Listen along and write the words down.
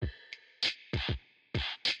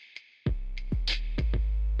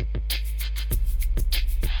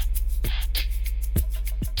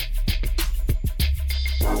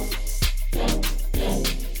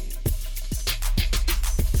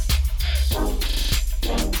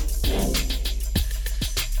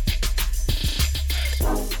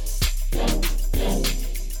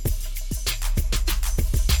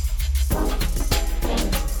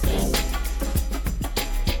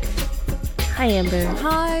Amber.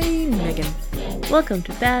 Hi, Megan. Welcome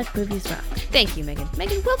to Bad Movies Rock. Thank you, Megan.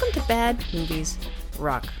 Megan, welcome to Bad Movies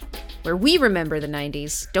Rock, where we remember the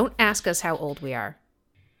 90s. Don't ask us how old we are.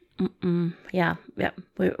 Yeah.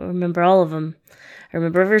 We remember all of them. I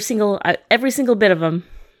remember every single bit of them.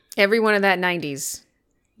 Every one of that 90s.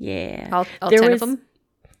 Yeah. All 10 of them?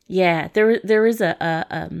 Yeah. There is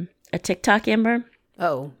a TikTok, Amber.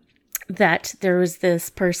 Oh. That there was this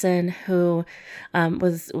person who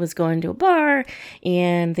was going to a bar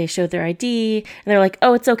and they showed their ID and they're like,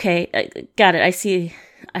 "Oh, it's okay. I got it. I see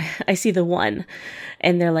the one."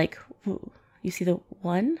 And they're like, "You see the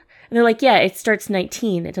one?" And they're like, "Yeah, it starts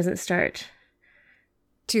 19. It doesn't start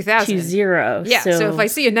 2000. 20. Yeah, so if I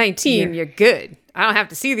see a 19, you're good. I don't have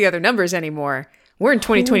to see the other numbers anymore. We're in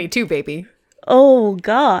 2022, baby. Oh,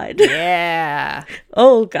 God. Yeah.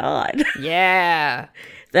 Oh, God. Yeah.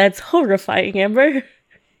 That's horrifying, Amber.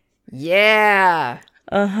 Yeah.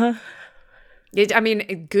 Uh-huh. I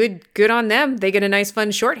mean, good on them. They get a nice,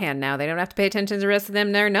 fun shorthand now. They don't have to pay attention to the rest of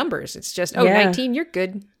their numbers. It's just, 19, you're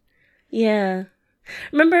good. Yeah.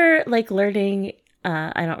 Remember, learning,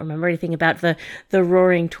 I don't remember anything about the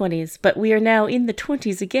roaring 20s, but we are now in the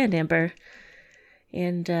 20s again, Amber.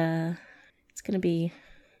 And it's going to be,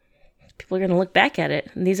 people are going to look back at it,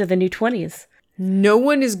 and these are the new 20s. No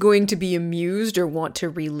one is going to be amused or want to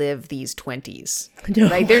relive these 20s. No.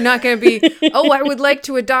 They're not going to be, I would like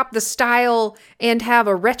to adopt the style and have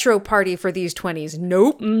a retro party for these 20s.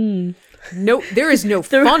 Nope. Nope. There is no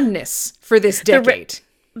funness for this decade.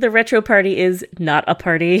 The retro party is not a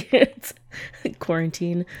party. It's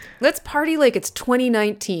quarantine. Let's party like it's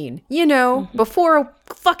 2019. Before a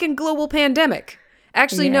fucking global pandemic.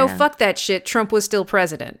 Actually, no, fuck that shit. Trump was still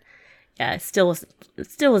president. Yeah, it still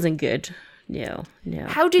wasn't good. No.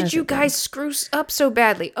 How did you guys screw up so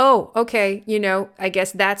badly? Oh, okay. I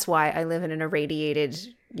guess that's why I live in an irradiated,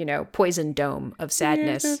 poison dome of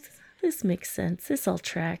sadness. Yeah, this makes sense. This all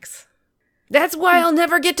tracks. That's why I'll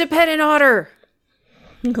never get to pet an otter.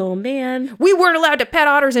 Oh, man. We weren't allowed to pet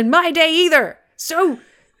otters in my day either. So,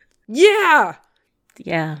 yeah.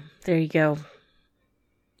 Yeah, there you go.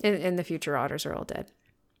 In the future, otters are all dead.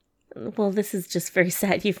 Well, this is just very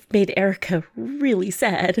sad. You've made Erica really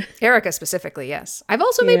sad. Erica specifically, yes. I've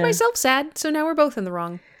also made myself sad, so now we're both in the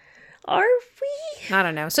wrong. Are we? I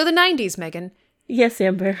don't know. So the 90s, Megan. Yes,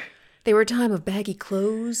 Amber. They were a time of baggy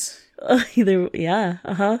clothes. Yeah,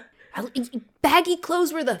 uh-huh. Baggy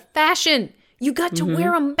clothes were the fashion. You got to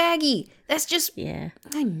wear them baggy. That's just... Yeah.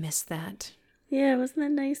 I miss that. Yeah, wasn't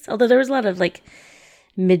that nice? Although there was a lot of,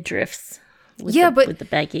 midriffs. With the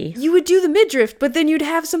baggy. You would do the midriff, but then you'd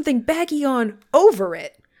have something baggy on over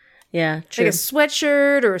it. Yeah, true. Like a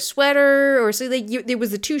sweatshirt or a sweater, or so it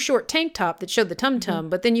was the too short tank top that showed the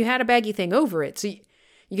tum-tum, but then you had a baggy thing over it. So you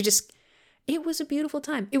could just, it was a beautiful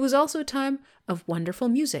time. It was also a time of wonderful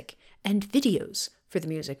music and videos for the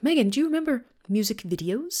music. Megan, do you remember music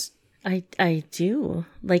videos? I do.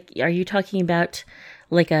 Are you talking about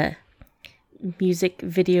a music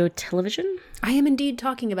video television? I am indeed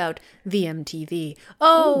talking about the MTV.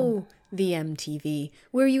 Oh, the MTV,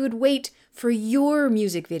 where you would wait for your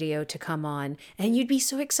music video to come on, and you'd be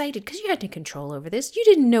so excited because you had no control over this. You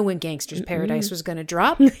didn't know when Gangster's Paradise was going to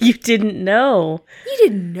drop. You didn't know. You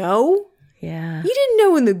didn't know. Yeah. You didn't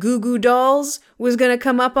know when the Goo Goo Dolls was going to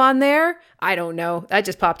come up on there? I don't know. That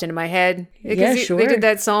just popped into my head. Yeah, sure. They did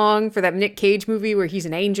that song for that Nick Cage movie where he's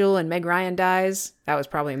an angel and Meg Ryan dies. That was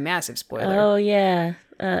probably a massive spoiler. Oh, yeah.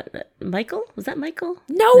 Michael? Was that Michael?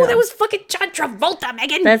 No, that was fucking John Travolta,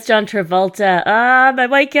 Megan. That's John Travolta. My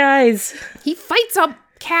white guys. He fights a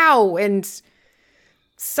cow and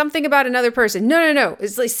something about another person. No.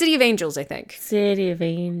 It's like City of Angels, I think. City of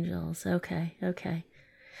Angels. Okay. You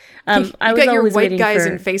I was got your always white waiting guys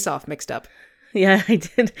for... and Face Off mixed up. Yeah, I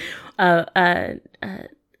did.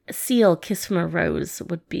 Seal, Kiss from a Rose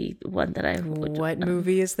would be one that I would... What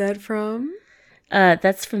movie is that from?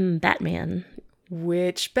 That's from Batman.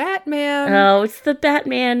 Which Batman? Oh, it's the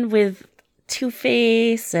Batman with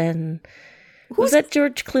Two-Face and... Was that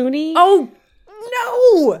George Clooney? Oh,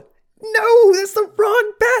 no! No, that's the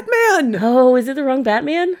wrong Batman! Oh, is it the wrong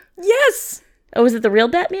Batman? Yes! Oh, is it the real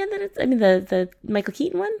Batman? The Michael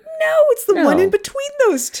Keaton one? No, it's the one in between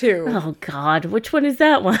those two. Oh, God. Which one is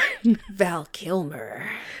that one? Val Kilmer.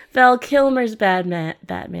 Val Kilmer's Batman.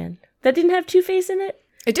 That didn't have Two-Face in it?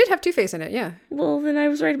 It did have Two-Face in it, yeah. Well, then I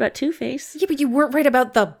was right about Two-Face. Yeah, but you weren't right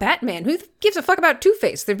about the Batman. Who gives a fuck about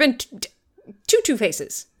Two-Face? There have been two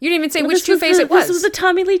Two-Faces. You didn't even say which Two-Face it was. This was the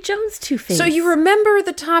Tommy Lee Jones Two-Face. So you remember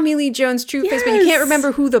the Tommy Lee Jones Two-Face, but you can't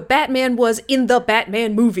remember who the Batman was in the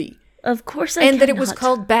Batman movie. Of course I And cannot. that it was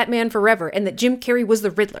called Batman Forever, and that Jim Carrey was the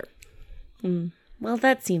Riddler. Well,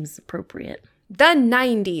 that seems appropriate. The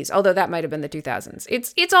 90s, although that might have been the 2000s.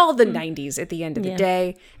 It's all the 90s at the end of the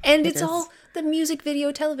day. And it's all the music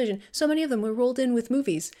video television. So many of them were rolled in with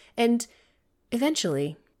movies. And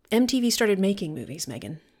eventually, MTV started making movies,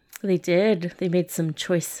 Megan. They did. They made some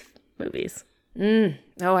choice movies. Oh,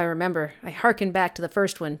 I remember. I hearken back to the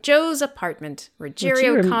first one, Joe's Apartment, where Jerry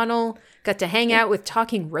O'Connell got to hang out with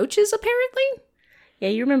talking roaches, apparently. Yeah,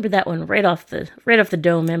 you remember that one right off the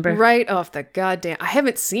dome, remember? Right off the goddamn... I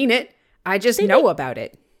haven't seen it. I just know about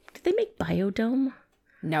it. Did they make Biodome?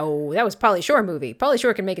 No, that was Pauly Shore movie. Pauly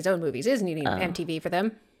Shore can make his own movies. Isn't he MTV for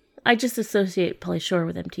them? I just associate Pauly Shore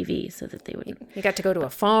with MTV so that they would... He got to go to a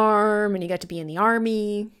farm, and he got to be in the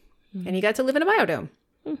army, and he got to live in a biodome.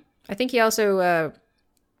 I think he also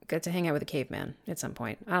got to hang out with a caveman at some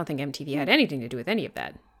point. I don't think MTV had anything to do with any of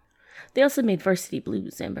that. They also made Varsity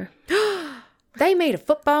Blues, Amber. They made a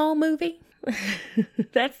football movie?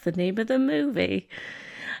 That's the name of the movie.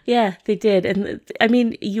 Yeah, they did. And I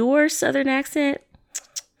mean, your Southern accent,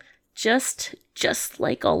 just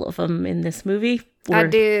like all of them in this movie, I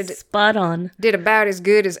did. Spot on. Did about as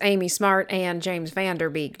good as Amy Smart and James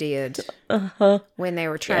Vanderbeek did when they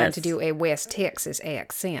were trying to do a West Texas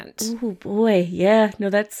accent. Oh boy, yeah. No,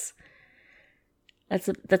 that's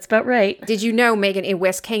about right. Did you know, Megan, in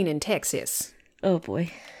West Canaan, Texas, oh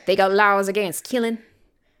boy, they got laws against killing.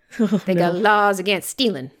 They got laws against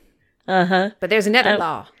stealing. But there's another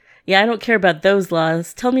law. Yeah, I don't care about those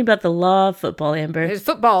laws. Tell me about the law of football, Amber. There's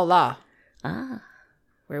football law. Ah.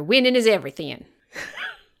 Where winning is everything.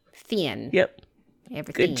 Thin. Yep.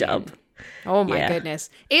 Everything. Good job. Oh my goodness.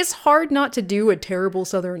 It's hard not to do a terrible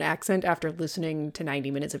Southern accent after listening to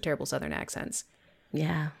 90 minutes of terrible Southern accents.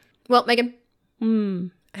 Yeah. Well, Megan,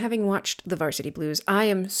 having watched The Varsity Blues, I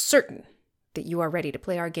am certain that you are ready to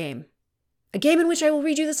play our game. A game in which I will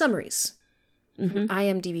read you the summaries.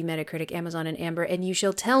 IMDb, Metacritic, Amazon, and Amber, and you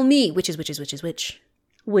shall tell me which is which is which is which.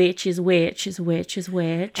 Which is which is which is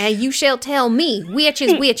which. And you shall tell me which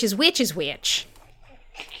is which is which is which.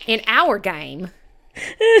 In our game,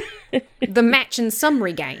 the match and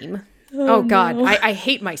summary game. Oh God, no. I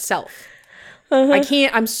hate myself. I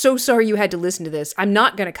can't, I'm so sorry you had to listen to this. I'm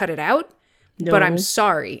not going to cut it out, but I'm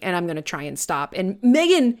sorry, and I'm going to try and stop. And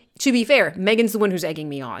Megan, to be fair, Megan's the one who's egging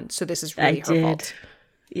me on, so this is really her fault.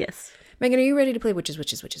 Yes. Megan, are you ready to play which is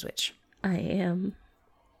which is which is which? I am.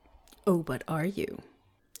 Oh, but are you?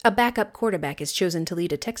 A backup quarterback is chosen to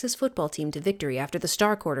lead a Texas football team to victory after the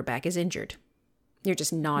star quarterback is injured. You're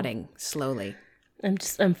just nodding slowly.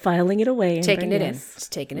 I'm filing it away. Amber, taking it in.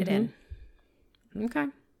 Just taking it in. Okay.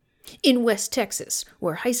 In West Texas,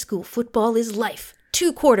 where high school football is life,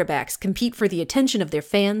 two quarterbacks compete for the attention of their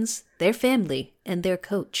fans, their family, and their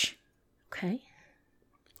coach. Okay.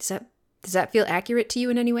 Does that feel accurate to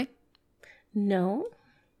you in any way? No.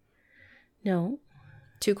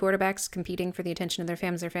 Two quarterbacks competing for the attention of their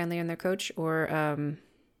fans, their family, and their coach? Or,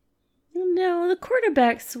 No, the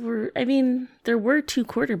quarterbacks were, I mean, there were two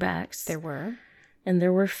quarterbacks. There were. And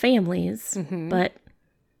there were families, but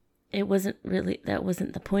it wasn't really, that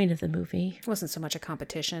wasn't the point of the movie. It wasn't so much a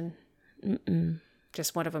competition.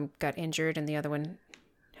 Just one of them got injured and the other one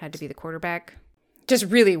had to be the quarterback. Just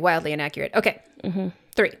really wildly inaccurate. Okay.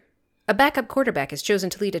 3. A backup quarterback is chosen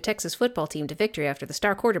to lead a Texas football team to victory after the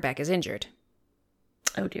star quarterback is injured.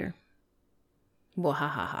 Oh, dear. Well, ha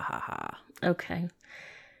ha ha ha ha. Okay.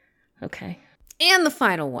 And the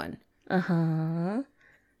final one.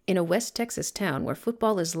 In a West Texas town where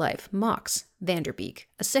football is life, Mox Vanderbeek,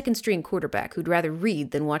 a second-string quarterback who'd rather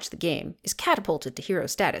read than watch the game, is catapulted to hero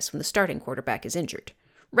status when the starting quarterback is injured.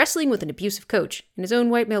 Wrestling with an abusive coach and his own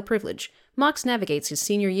white male privilege, Mox navigates his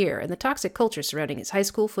senior year and the toxic culture surrounding his high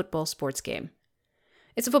school football sports game.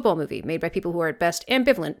 It's a football movie made by people who are at best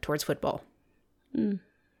ambivalent towards football.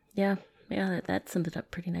 Yeah, that summed it up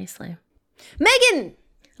pretty nicely. Megan!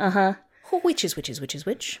 Which is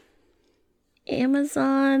which?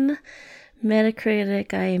 Amazon, Metacritic,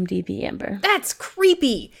 IMDb, Amber. That's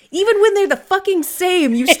creepy. Even when they're the fucking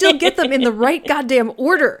same, you still get them in the right goddamn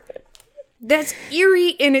order. That's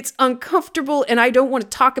eerie and it's uncomfortable and I don't want to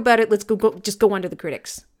talk about it. Let's just go on to the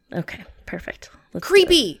critics. Okay, perfect.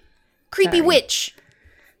 Creepy witch.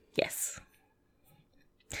 Yes.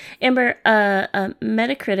 Amber,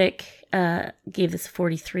 Metacritic gave this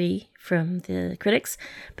 43 from the critics,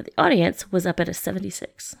 but the audience was up at a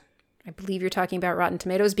 76. I believe you're talking about Rotten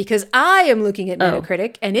Tomatoes because I am looking at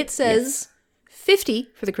Metacritic and it says 50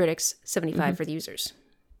 for the critics, 75 for the users.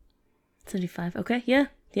 75. Okay, yeah.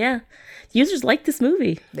 Users like this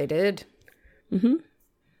movie. They did.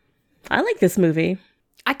 I like this movie.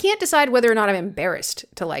 I can't decide whether or not I'm embarrassed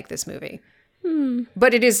to like this movie.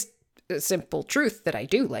 But it is a simple truth that I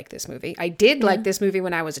do like this movie. I did like this movie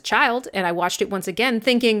when I was a child, and I watched it once again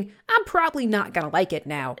thinking, I'm probably not going to like it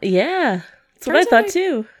now. Yeah. That's what I thought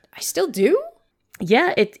too. I still do?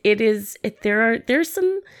 Yeah, there's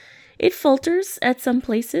some, it falters at some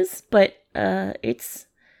places, but it's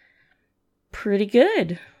pretty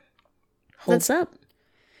good. Holds up.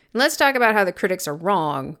 Let's talk about how the critics are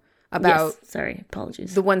wrong about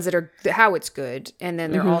apologies. the ones that are how it's good, and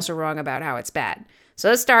then they're also wrong about how it's bad. So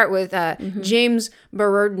let's start with James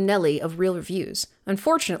Berardinelli of Real Reviews.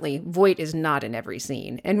 Unfortunately, Voight is not in every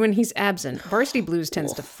scene, and when he's absent, Varsity Blues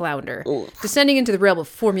tends to flounder, descending into the realm of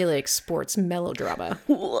formulaic sports melodrama.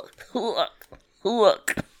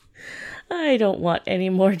 Look. I don't want any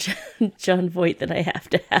more John Voight than I have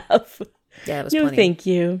to have. Yeah, that was no, plenty. thank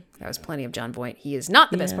you. That was plenty of John Voight. He is not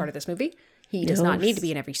the best part of this movie. He does not need to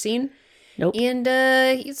be in every scene. Nope. And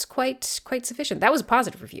he's quite sufficient. That was a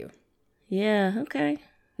positive review. Yeah, okay.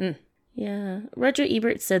 Yeah. Roger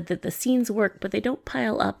Ebert said that the scenes work, but they don't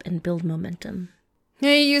pile up and build momentum.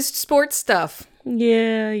 Yeah, he used sports stuff.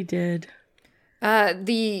 Yeah, he did.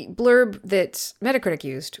 The blurb that Metacritic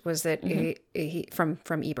used was that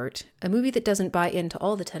from Ebert, a movie that doesn't buy into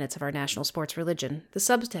all the tenets of our national sports religion. The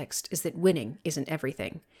subtext is that winning isn't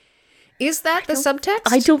everything. Is that the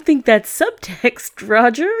subtext? I don't think that's subtext,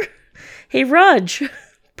 Roger. Hey, Raj.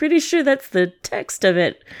 Pretty sure that's the text of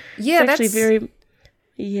it. Yeah, it's actually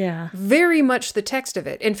that's very much the text of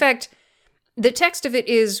it. In fact, the text of it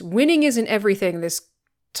is winning isn't everything. This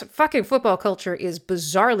fucking football culture is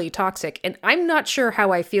bizarrely toxic, and I'm not sure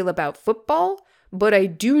how I feel about football, but I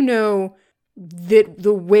do know that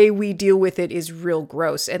the way we deal with it is real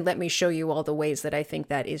gross, and let me show you all the ways that I think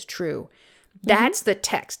that is true. That's the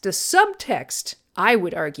text. The subtext, I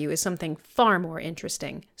would argue, is something far more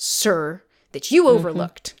interesting, sir, that you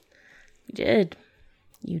overlooked.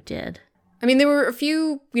 You did. I mean, there were a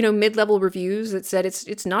few, mid-level reviews that said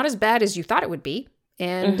it's not as bad as you thought it would be.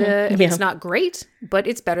 And it's not great, but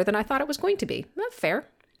it's better than I thought it was going to be. Not fair.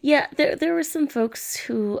 Yeah, there were some folks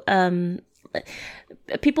who,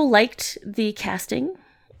 people liked the casting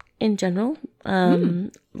in general,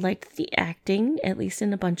 liked the acting, at least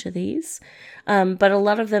in a bunch of these. But a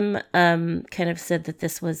lot of them kind of said that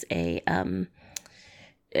this was a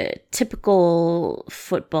typical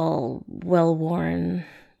football, well-worn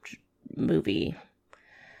movie,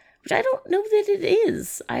 which I don't know that it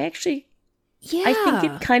is. I think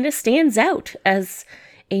it kind of stands out as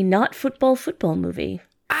a not football movie.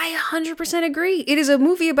 I 100% agree. It is a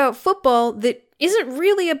movie about football that isn't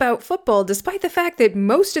really about football, despite the fact that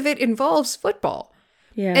most of it involves football.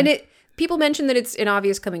 Yeah. And people mention that it's an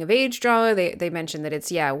obvious coming-of-age drama. They mention that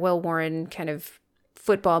it's, well-worn kind of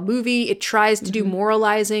football movie. It tries to do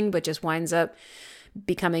moralizing, but just winds up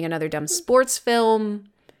becoming another dumb sports film.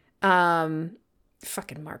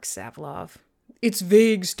 Fucking Mark Savlov. Its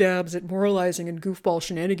vague stabs at moralizing and goofball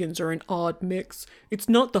shenanigans are an odd mix. It's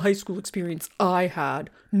not the high school experience I had,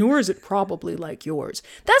 nor is it probably like yours.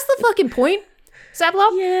 That's the fucking point,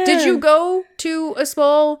 Savlov. Yeah. Did you go to a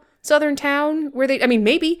small southern town where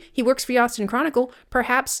maybe he works for the Austin Chronicle.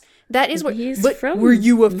 Perhaps that is where he's from. Were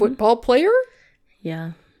you a football player?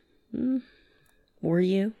 Yeah. Were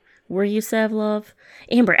you? Were you, Savlov?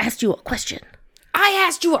 Amber asked you a question. I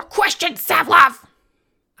asked you a question, Savlov!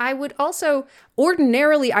 I would also,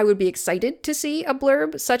 ordinarily, I would be excited to see a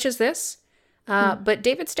blurb such as this. But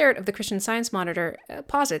David Sterrett of the Christian Science Monitor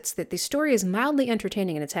posits that the story is mildly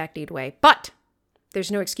entertaining in its hackneyed way, but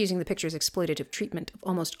there's no excusing the picture's exploitative treatment of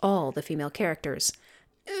almost all the female characters.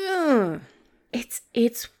 Ugh.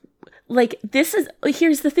 It's like, this is,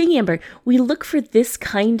 here's the thing, Amber. We look for this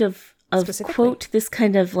kind of quote, this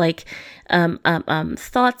kind of like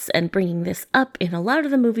thoughts and bringing this up in a lot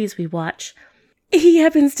of the movies we watch. He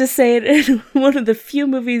happens to say it in one of the few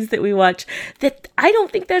movies that we watch that I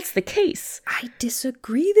don't think that's the case. I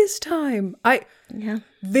disagree this time. I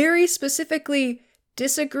very specifically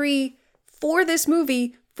disagree for this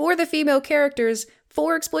movie, for the female characters,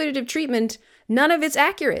 for exploitative treatment. None of it's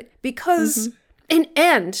accurate because,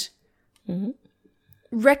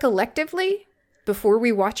 recollectively, before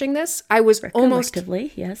rewatching this, I was almost...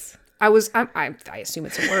 Recollectively, yes. I assume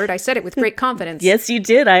it's a word. I said it with great confidence. Yes, you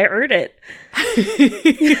did. I heard it.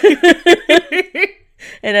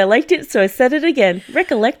 And I liked it, so I said it again.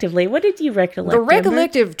 Recollectively. What did you recollect? The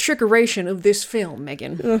recollective trickeration of this film,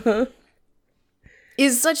 Megan,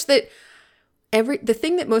 is such that the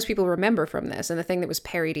thing that most people remember from this, and the thing that was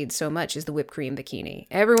parodied so much, is the whipped cream bikini.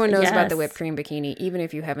 Everyone knows about the whipped cream bikini, even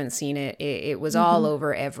if you haven't seen it. It was all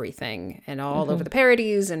over everything, and all over the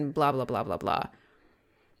parodies, and blah, blah, blah, blah, blah.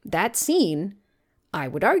 That scene, I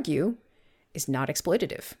would argue, is not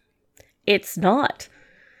exploitative. It's not.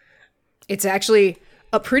 It's actually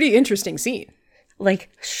a pretty interesting scene. Like,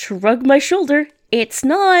 shrug my shoulder. It's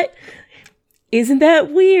not. Isn't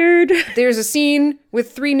that weird? There's a scene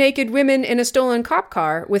with 3 naked women in a stolen cop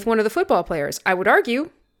car with one of the football players. I would argue,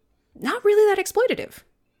 not really that exploitative.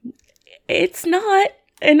 It's not.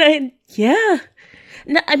 And yeah.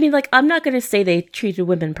 No, I mean, like, I'm not going to say they treated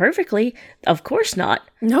women perfectly. Of course not.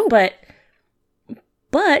 No.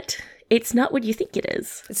 But it's not what you think it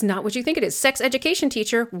is. It's not what you think it is. Sex education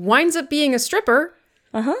teacher winds up being a stripper.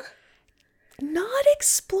 Uh-huh. Not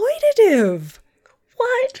exploitative.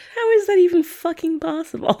 What? How is that even fucking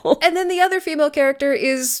possible? And then the other female character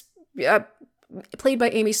is played by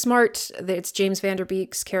Amy Smart. It's James Van Der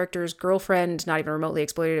Beek's character's girlfriend, not even remotely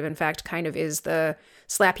exploitative. In fact, kind of is the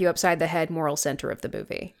slap you upside the head moral center of the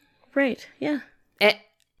movie. Right, yeah.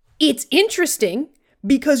 It's interesting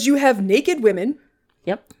because you have naked women.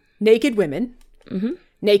 Yep. Naked women. Mm-hmm.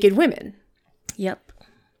 Naked women. Yep.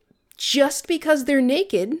 Just because they're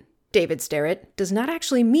naked, David Starrett, does not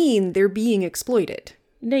actually mean they're being exploited.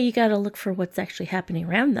 No, you gotta look for what's actually happening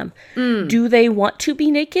around them. Do they want to be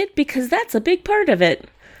naked? Because that's a big part of it.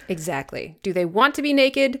 Exactly. Do they want to be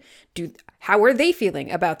naked? How are they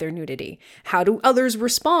feeling about their nudity? How do others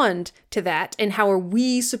respond to that? And how are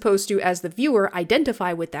we supposed to, as the viewer,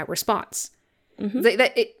 identify with that response?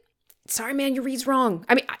 Mm-hmm. Sorry, man, your read's wrong.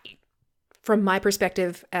 I mean, from my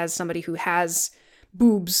perspective, as somebody who has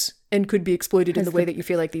boobs and could be exploited in the way that you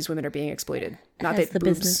feel like these women are being exploited. Not that the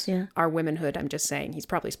boobs business, are womanhood. I'm just saying he's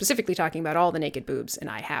probably specifically talking about all the naked boobs, and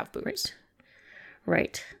I have boobs.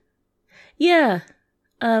 Right. Yeah.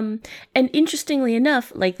 And interestingly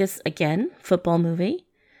enough, like this, again, football movie,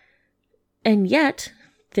 and yet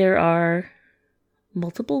there are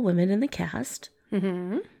multiple women in the cast,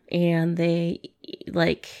 and they,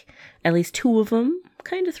 like, at least 2 of them,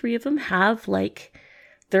 kind of 3 of them, have, like,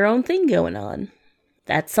 their own thing going on.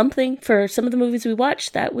 That's something for some of the movies we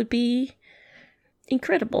watch that would be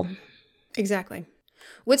incredible. Exactly.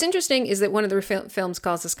 What's interesting is that one of the films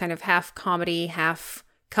calls this kind of half comedy, half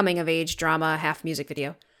coming of age drama, half music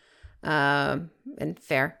video. And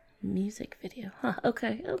fair. Music video. Huh.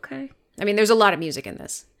 Okay. I mean, there's a lot of music in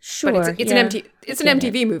this. Sure. But it's an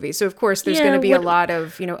MTV movie. So of course there's going to be a lot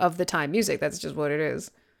of, of the time music. That's just what it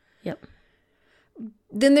is. Yep.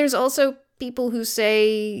 Then there's also people who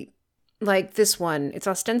say, like this one, it's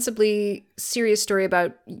ostensibly serious story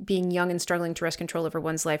about being young and struggling to wrest control over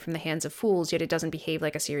one's life from the hands of fools, yet it doesn't behave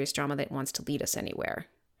like a serious drama that wants to lead us anywhere.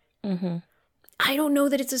 Mm-hmm. I don't know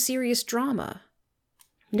that it's a serious drama.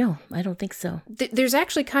 No, I don't think so. There's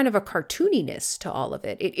actually kind of a cartooniness to all of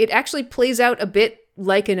it. It actually plays out a bit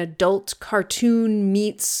like an adult cartoon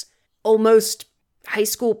meets almost high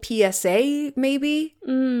school PSA, maybe?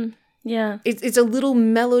 Yeah. It's a little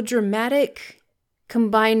melodramatic,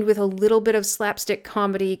 combined with a little bit of slapstick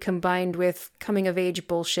comedy, combined with coming-of-age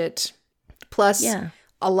bullshit, plus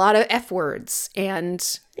a lot of F words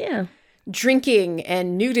and drinking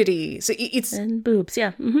and nudity. So and boobs,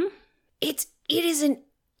 yeah. Mm-hmm. It is an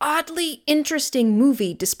oddly interesting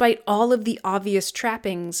movie, despite all of the obvious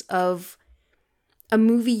trappings of a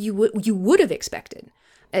movie you would have expected.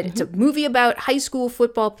 It's a movie about high school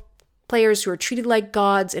football players who are treated like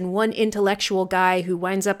gods, and one intellectual guy who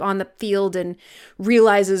winds up on the field and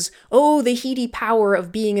realizes, oh, the heady power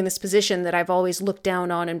of being in this position that I've always looked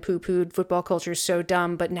down on and poo-pooed. Football culture is so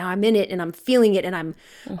dumb, but now I'm in it and I'm feeling it and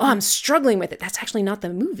I'm struggling with it. That's actually not the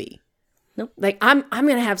movie. Nope. Like, I'm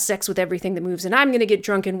going to have sex with everything that moves, and I'm going to get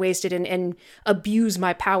drunk and wasted and abuse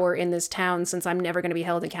my power in this town since I'm never going to be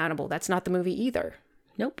held accountable. That's not the movie either.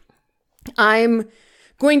 Nope. I'm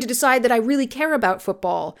going to decide that I really care about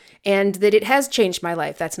football and that it has changed my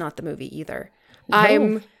life. That's not the movie either.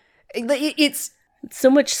 No. It's so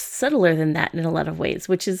much subtler than that in a lot of ways,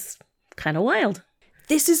 which is kind of wild.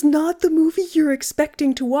 This is not the movie you're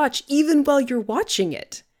expecting to watch, even while you're watching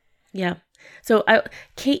it. Yeah. So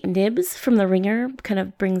Kate Nibbs from The Ringer kind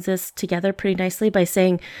of brings this together pretty nicely by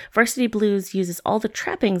saying Varsity Blues uses all the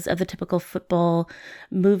trappings of the typical football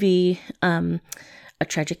movie, a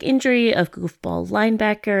tragic injury, a goofball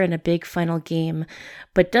linebacker, and a big final game,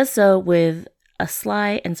 but does so with a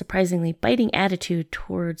sly and surprisingly biting attitude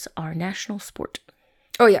towards our national sport.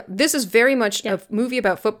 Oh yeah, this is very much a movie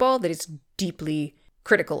about football that is deeply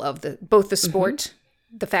critical of both the sport,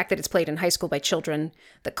 the fact that it's played in high school by children,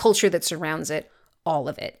 the culture that surrounds it, all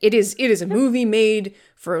of it. It is a movie made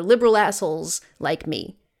for liberal assholes like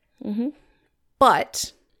me. Mm-hmm.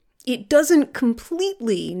 But it doesn't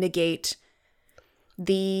completely negate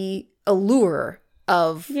the allure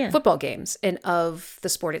of Yeah. football games and of the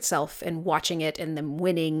sport itself and watching it and them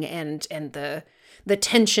winning and the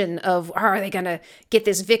tension of, are they going to get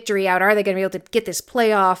this victory out? Are they going to be able to get this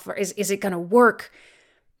playoff? Or is it going to work?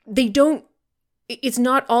 They don't, it's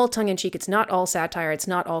not all tongue in cheek. It's not all satire. It's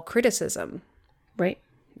not all criticism. Right.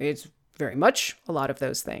 It's very much a lot of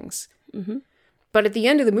those things. Mm-hmm. But at the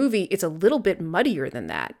end of the movie, it's a little bit muddier than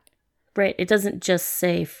that. Right. It doesn't just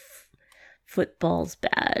say football's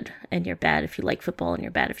bad and you're bad if you like football and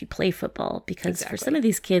you're bad if you play football. Because for some of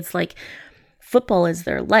these kids, like, football is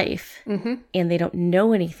their life and they don't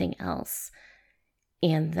know anything else.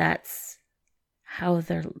 And that's how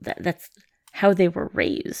that's how they were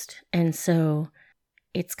raised. And so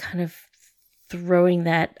it's kind of throwing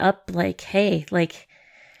that up like, hey, like,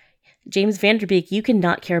 James Van Der Beek, you can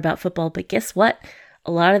not care about football, but guess what?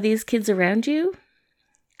 A lot of these kids around you,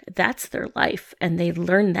 that's their life. And they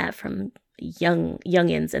learn that from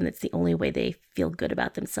youngins, and it's the only way they feel good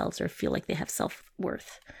about themselves or feel like they have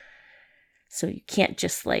self-worth. So you can't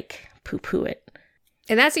just, like, poo-poo it.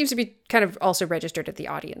 And that seems to be kind of also registered at the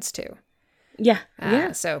audience, too. Yeah.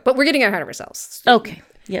 But we're getting ahead of ourselves. Okay.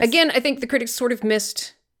 Yes. Again, I think the critics sort of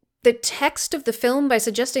missed the text of the film by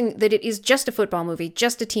suggesting that it is just a football movie,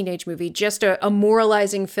 just a teenage movie, just a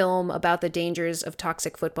moralizing film about the dangers of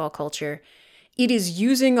toxic football culture. It is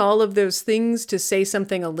using all of those things to say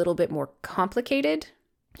something a little bit more complicated,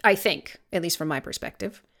 I think, at least from my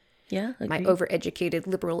perspective. Yeah. Agreed. My overeducated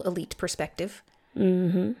liberal elite perspective.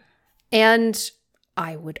 Mm-hmm. And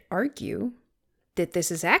I would argue that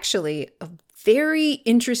this is actually a very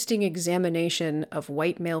interesting examination of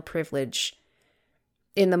white male privilege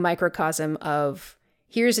in the microcosm of,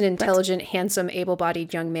 here's an intelligent, handsome,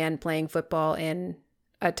 able-bodied young man playing football in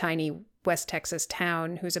a tiny West Texas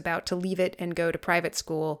town who's about to leave it and go to private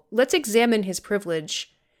school. Let's examine his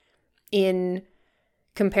privilege in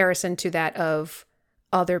comparison to that of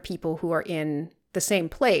other people who are in the same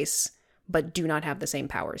place but do not have the same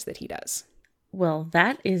powers that he does. Well,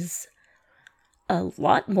 that is a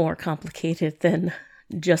lot more complicated than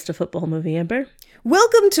just a football movie, Amber.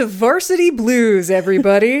 Welcome to Varsity Blues,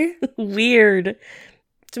 everybody. Weird.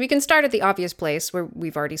 So we can start at the obvious place where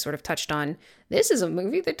we've already sort of touched on. This is a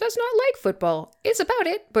movie that does not like football. It's about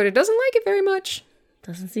it, but it doesn't like it very much.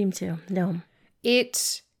 Doesn't seem to. No.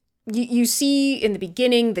 You see in the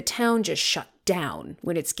beginning, the town just shut down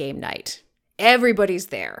when it's game night. Everybody's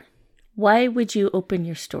there. Why would you open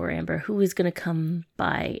your store, Amber? Who is going to come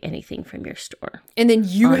buy anything from your store? And then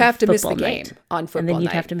you have to miss the football game night? on football And then you'd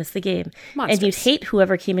night. have to miss the game. Monsters. And you'd hate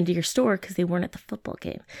whoever came into your store because they weren't at the football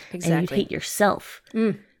game. Exactly. And you'd hate yourself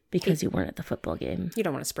because you weren't at the football game. You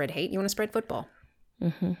don't want to spread hate. You want to spread football.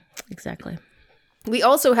 Mm-hmm. Exactly. We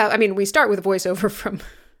also have, we start with a voiceover from...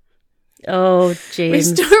 Oh, James. We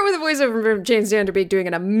start with a voiceover from James Van Der Beek doing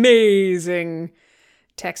an amazing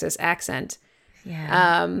Texas accent.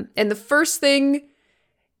 Yeah. And the first thing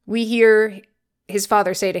we hear his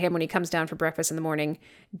father say to him when he comes down for breakfast in the morning,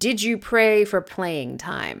 "Did you pray for playing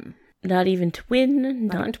time?" Not even to win, Not even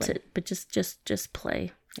not to win. to, but just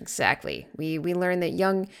play. Exactly. We learn that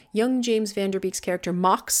young James Van Der Beek's character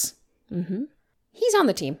Mox, Mm-hmm. he's on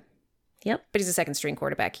the team, Yep. but he's a second string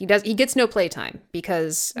quarterback. He gets no play time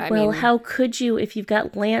because How could you if you've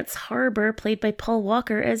got Lance Harbor, played by Paul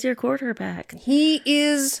Walker, as your quarterback? he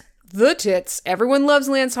is the tits. Everyone loves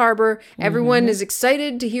Lance Harbor. Everyone is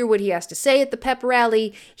excited to hear what he has to say at the pep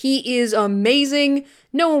rally. He is amazing.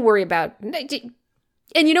 No one worry about.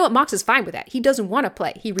 And you know what? Mox is fine with that. He doesn't want to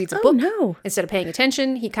play. He reads a book. No. Instead of paying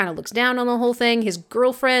attention, he kind of looks down on the whole thing. His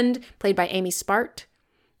girlfriend, played by Amy Spart,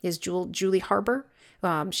 is Julie Harbor.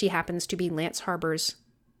 She happens to be Lance Harbor's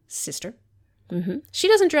sister. Mm-hmm. She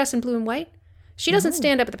doesn't dress in blue and white. She doesn't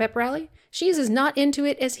stand up at the pep rally. She is as not into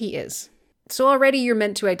it as he is. So already you're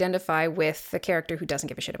meant to identify with the character who doesn't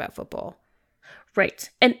give a shit about football. Right.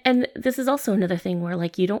 And this is also another thing where,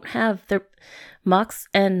 like, you don't have their Mox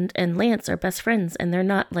and Lance are best friends, and they're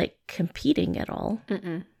not, like, competing at all.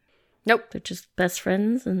 Mm-mm. Nope. They're just best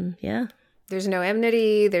friends, and yeah. There's no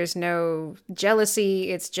enmity. There's no jealousy.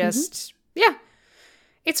 It's just,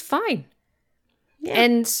 it's fine.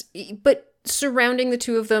 Yeah. But surrounding the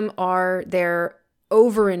two of them are their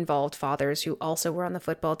over-involved fathers who also were on the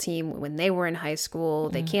football team when they were in high school.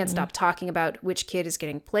 They can't stop talking about which kid is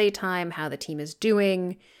getting playtime, how the team is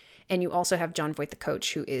doing. And you also have John Voight, the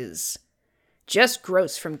coach, who is just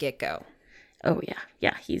gross from get-go. Oh, yeah.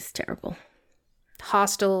 Yeah, he's terrible.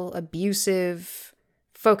 Hostile, abusive,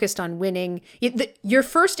 focused on winning. Your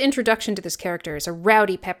first introduction to this character is a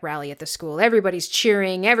rowdy pep rally at the school. Everybody's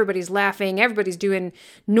cheering, everybody's laughing, everybody's doing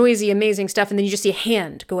noisy, amazing stuff. And then you just see a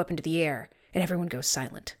hand go up into the air. And everyone goes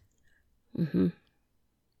silent. Mm-hmm.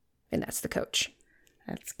 And that's the coach.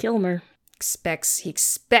 That's Kilmer. He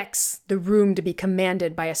expects the room to be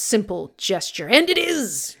commanded by a simple gesture. And it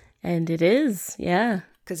is! And it is, yeah.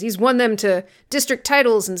 Because he's won them to district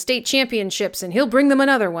titles and state championships, and he'll bring them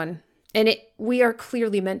another one. And we are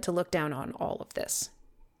clearly meant to look down on all of this.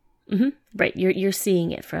 Mm-hmm. Right, you're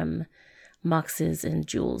seeing it from Mox's and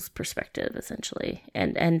Jules' perspective, essentially.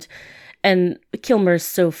 And Kilmer's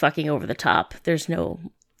so fucking over the top. There's no,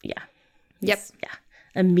 yeah. Yep. Yeah.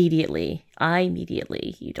 Immediately,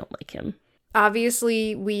 you don't like him.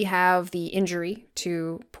 Obviously, we have the injury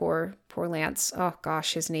to poor Lance. Oh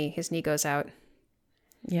gosh, his knee goes out.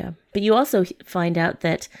 Yeah, but you also find out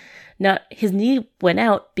that his knee went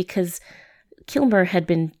out because Kilmer had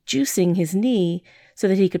been juicing his knee so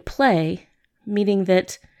that he could play, meaning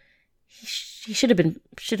that he should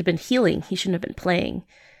have been healing. He shouldn't have been playing.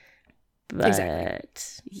 But exactly.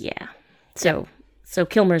 Yeah, so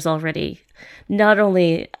Kilmer's already not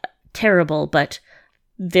only terrible but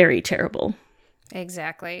very terrible.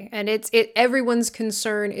 Exactly. And everyone's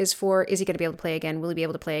concern is he going to be able to play again? Will he be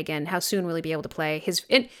able to play again? How soon will he be able to play?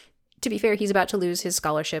 And to be fair, he's about to lose his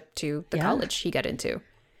scholarship to the college he got into.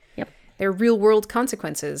 Yep. There are real world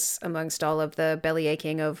consequences amongst all of the belly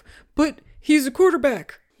aching of, but he's a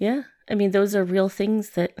quarterback. Yeah. I mean, those are real things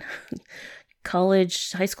that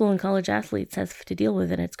high school and college athletes have to deal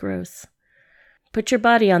with, and it's gross. Put your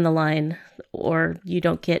body on the line or you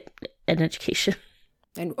don't get an education.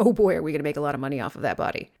 And oh boy, are we going to make a lot of money off of that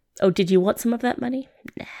body. Oh, did you want some of that money?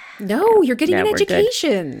 Nah. No, you're getting an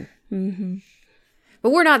education. Mm-hmm. But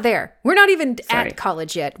we're not there. We're not even at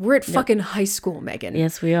college yet. We're at fucking high school, Megan.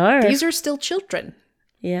 Yes, we are. These are still children.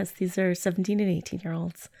 Yes, these are 17 and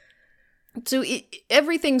 18-year-olds. So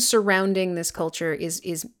everything surrounding this culture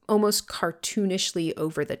is almost cartoonishly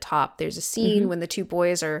over the top. There's a scene when the two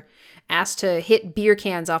boys are asked to hit beer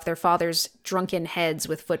cans off their father's drunken heads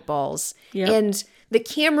with footballs. Yep. And the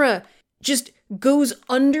camera just goes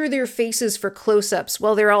under their faces for close-ups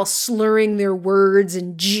while they're all slurring their words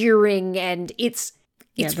and jeering, and it's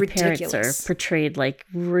ridiculous. Parents are portrayed like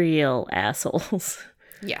real assholes.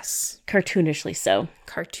 Yes. Cartoonishly so.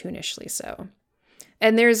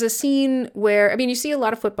 And there's a scene where, I mean, you see a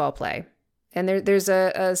lot of football play. And there's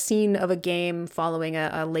a scene of a game following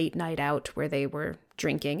a late night out where they were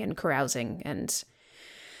drinking and carousing. And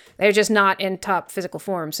they're just not in top physical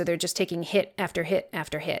form. So they're just taking hit after hit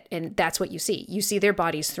after hit. And that's what you see. You see their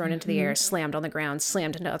bodies thrown into the air, slammed on the ground,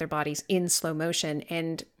 slammed into other bodies in slow motion.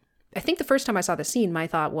 And I think the first time I saw the scene, my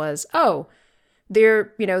thought was, oh,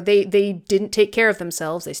 they didn't take care of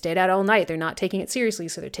themselves. They stayed out all night. They're not taking it seriously.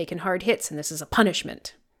 So they're taking hard hits. And this is a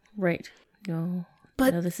punishment. Right. No.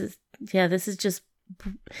 But no, this is just,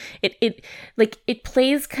 it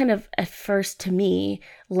plays kind of at first to me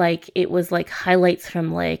like it was like highlights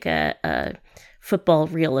from like a football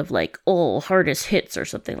reel of like, hardest hits or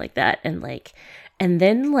something like that. And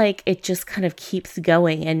then like it just kind of keeps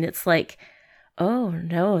going. And it's like, oh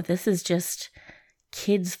no, this is just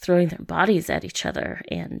kids throwing their bodies at each other.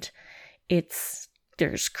 And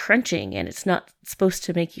there's crunching, and it's not supposed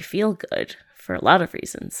to make you feel good for a lot of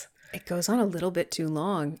reasons. It goes on a little bit too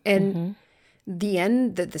long. And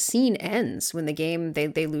the scene ends when the game,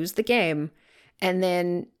 they lose the game. And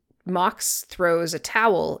then Mox throws a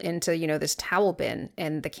towel into, this towel bin,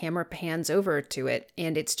 and the camera pans over to it,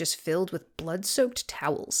 and it's just filled with blood-soaked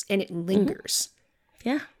towels, and it lingers.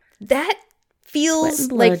 Yeah. That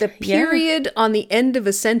feels like the period on the end of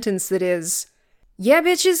a sentence that is, yeah,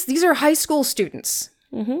 bitches, these are high school students.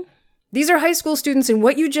 Mm-hmm. These are high school students, and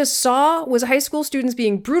what you just saw was high school students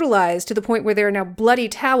being brutalized to the point where there are now bloody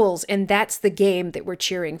towels, and that's the game that we're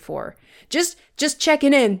cheering for. Just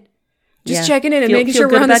checking in. Checking in and making sure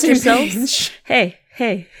we're on the same page.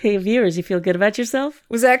 Hey, viewers, you feel good about yourself?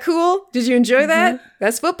 Was that cool? Did you enjoy that?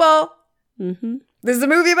 That's football. Mm-hmm. This is a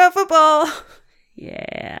movie about football.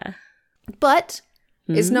 Yeah. But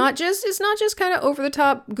it's not just kind of over the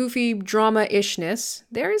top, goofy drama-ishness.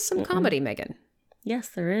 There is some comedy, Megan. Yes,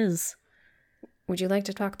 there is. Would you like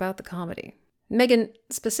to talk about the comedy? Megan,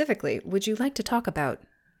 specifically, would you like to talk about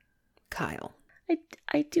Kyle?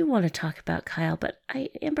 I do want to talk about Kyle, but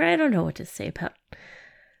Amber, I don't know what to say about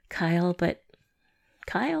Kyle, but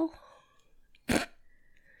Kyle?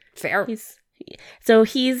 Fair. He's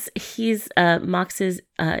Mox's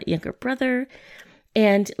younger brother,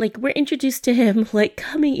 and like we're introduced to him like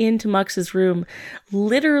coming into Mox's room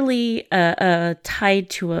literally tied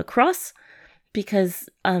to a cross because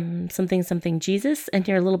something Jesus, and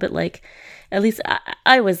you're a little bit like, at least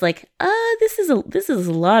I was like, this is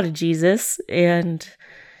a lot of Jesus. And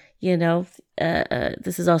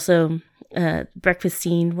this is also a breakfast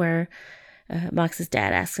scene where Mox's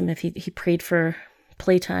dad asks him if he prayed for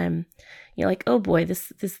playtime, You're like, oh boy,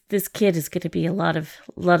 this kid is going to be a lot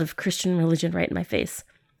of Christian religion right in my face.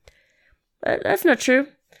 But that's not true.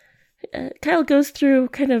 Kyle goes through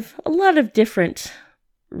kind of a lot of different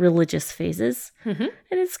religious phases, and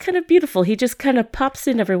it's kind of beautiful. He just kind of pops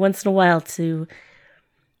in every once in a while to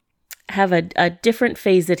have a different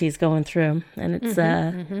phase that he's going through, and it's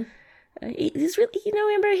he's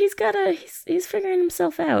really, Amber, he's figuring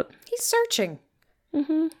himself out. He's searching.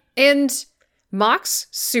 And Mox,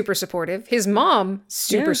 super supportive. His mom,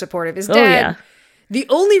 super supportive. His dad, the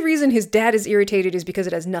only reason his dad is irritated is because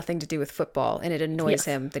it has nothing to do with football, and it annoys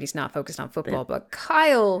him that he's not focused on football. But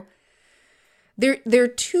Kyle, there are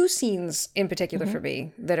two scenes in particular for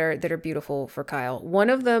me that are beautiful for Kyle. One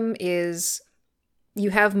of them is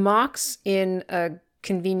you have Mox in a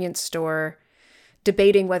convenience store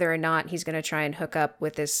debating whether or not he's going to try and hook up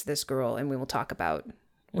with this girl, and we will talk about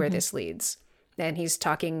where this leads. And he's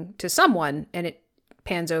talking to someone, and it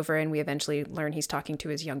pans over, and we eventually learn he's talking to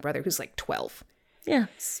his young brother, who's like 12. Yeah,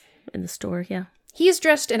 it's in the store, yeah. He is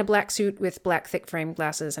dressed in a black suit with black thick frame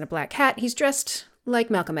glasses and a black hat. He's dressed like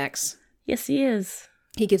Malcolm X. Yes, he is.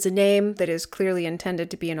 He gives a name that is clearly intended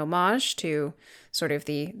to be an homage to sort of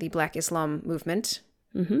the Black Islam movement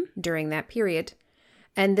during that period.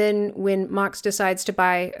 And then when Mox decides to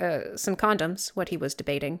buy some condoms, what he was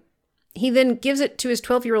debating, he then gives it to his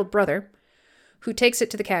 12-year-old brother, who takes it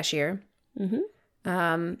to the cashier.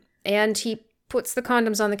 And he puts the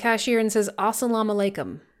condoms on the cashier and says, "Assalamu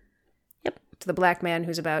alaikum." Yep. To the black man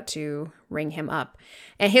who's about to ring him up.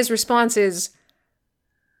 And his response is,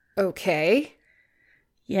 "Okay."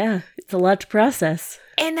 Yeah, it's a lot to process.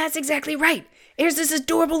 And that's exactly right. There's this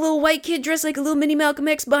adorable little white kid dressed like a little mini Malcolm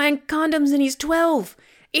X buying condoms, and he's 12.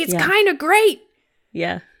 It's kind of great.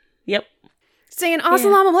 Yeah. Yep. Saying,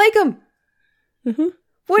 "Assalamu alaikum."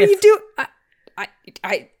 What do you do?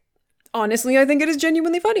 I honestly, I think it is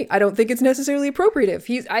genuinely funny. I don't think it's necessarily appropriative.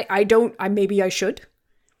 Maybe I should,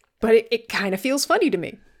 but it kind of feels funny to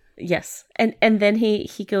me. Yes. And then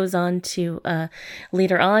he goes on to,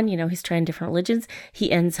 later on, he's trying different religions.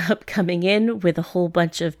 He ends up coming in with a whole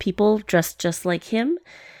bunch of people dressed just like him.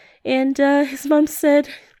 And, his mom said,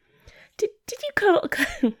 did you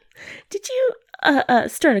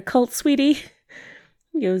start a cult, sweetie?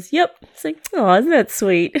 He goes, "Yep." It's like, "Oh, isn't that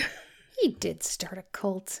sweet?" He did start a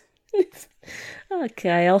cult. Oh,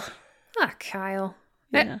 Kyle. Kyle.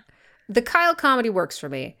 Yeah. The Kyle comedy works for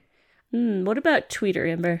me. What about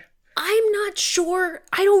Tweeter, Amber? I'm not sure.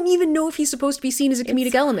 I don't even know if he's supposed to be seen as a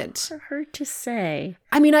comedic element. For her to say.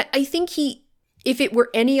 I mean, I think if it were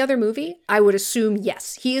any other movie, I would assume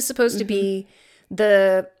yes. He is supposed to be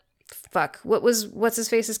the... what's his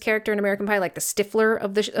face's character in American Pie? Like the Stifler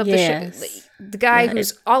of the show. The guy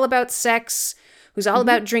who's all about sex, who's all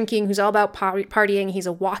about drinking, who's all about partying. He's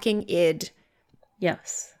a walking id.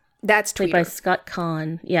 Yes. That's Tweeter. Played by Scott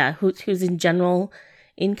Kahn. Yeah, who's in general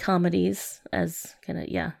in comedies as kind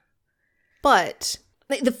of, But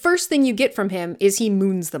the first thing you get from him is he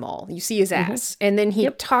moons them all. You see his ass. And then he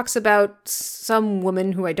talks about some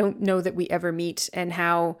woman who I don't know that we ever meet, and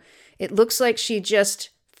how it looks like she just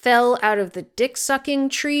fell out of the dick-sucking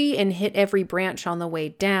tree and hit every branch on the way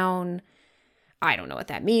down. I don't know what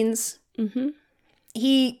that means.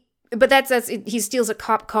 He steals a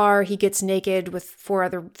cop car. He gets naked with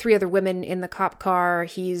three other women in the cop car.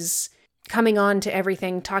 He's coming on to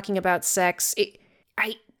everything, talking about sex.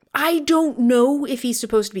 I don't know if he's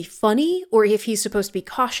supposed to be funny or if he's supposed to be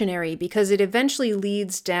cautionary, because it eventually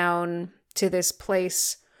leads down to this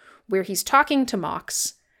place where he's talking to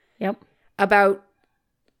Mox about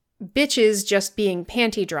bitches just being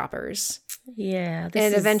panty droppers. Yeah.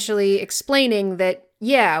 And eventually explaining that,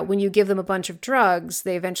 when you give them a bunch of drugs,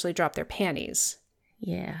 they eventually drop their panties.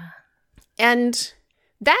 Yeah. And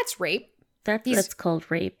that's rape. That's called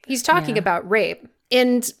rape. He's talking about rape.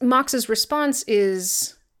 And Mox's response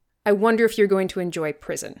is, "I wonder if you're going to enjoy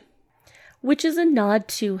prison." Which is a nod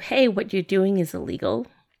to, hey, what you're doing is illegal.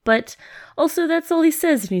 But also, that's all he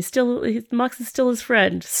says, and Mox is still his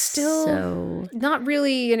friend. Still not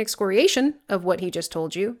really an excoriation of what he just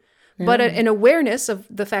told you, but an awareness of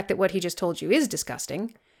the fact that what he just told you is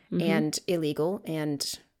disgusting and illegal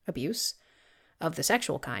and abuse of the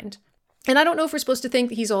sexual kind. And I don't know if we're supposed to think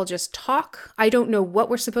that he's all just talk. I don't know what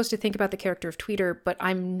we're supposed to think about the character of Tweeter, but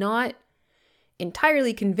I'm not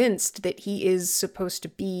entirely convinced that he is supposed to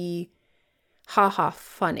be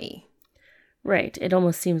funny. Right. It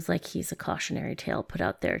almost seems like he's a cautionary tale put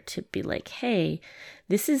out there to be like, hey,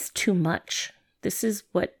 this is too much. This is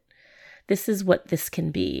what this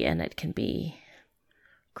can be, and it can be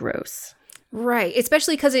gross. Right.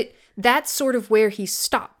 Especially because that's sort of where he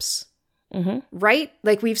stops. right?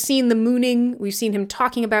 Like we've seen the mooning, we've seen him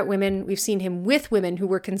talking about women, we've seen him with women who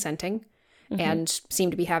were consenting and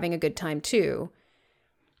seem to be having a good time too.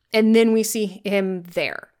 And then we see him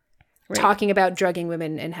there talking about drugging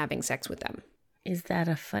women and having sex with them. Is that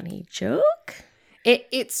a funny joke?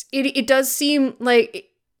 It does seem like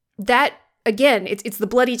that, again, it's the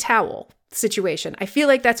bloody towel situation. I feel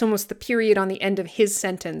like that's almost the period on the end of his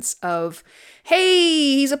sentence of,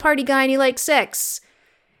 hey, he's a party guy and he likes sex.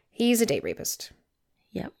 He's a date rapist.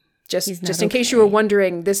 Yep. Just in case you were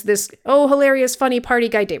wondering, this hilarious, funny party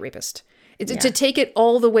guy date rapist. To take it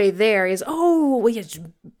all the way there is,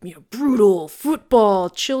 brutal, football,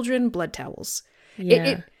 children, blood towels.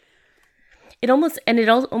 Yeah. It almost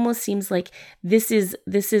seems like this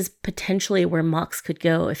is potentially where Mox could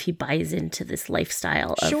go if he buys into this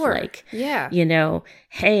lifestyle of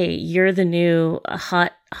hey, you're the new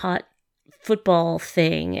hot football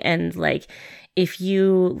thing, and like if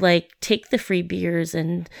you like take the free beers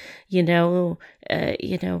and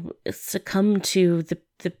succumb to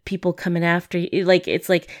the people coming after you, like it's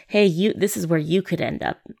like, hey, this is where you could end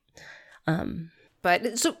up.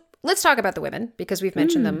 But so let's talk about the women, because we've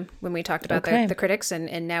mentioned them when we talked about the critics,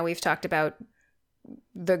 and now we've talked about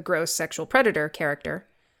the gross sexual predator character.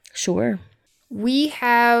 Sure. We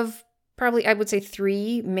have probably, I would say,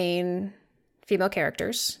 3 main female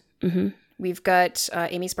characters. Mm-hmm. We've got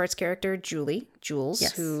Amy Spart's character, Jules,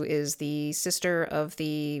 yes, who is the sister of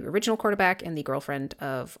the original quarterback and the girlfriend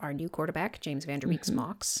of our new quarterback, James Van Der Beek's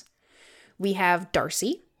Mox. We have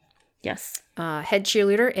Darcy. Yes. Head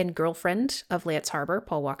cheerleader and girlfriend of Lance Harbor,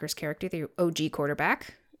 Paul Walker's character, the OG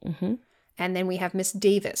quarterback. Mm-hmm. And then we have Miss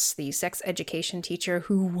Davis, the sex education teacher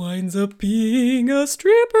who winds up being a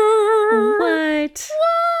stripper. What?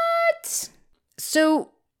 So,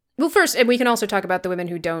 well, first, and we can also talk about the women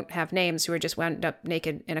who don't have names, who are just wound up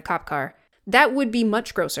naked in a cop car. That would be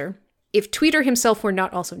much grosser if Tweeter himself were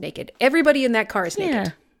not also naked. Everybody in that car is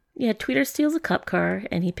naked. Yeah, Tweeter steals a cop car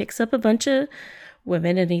and he picks up a bunch of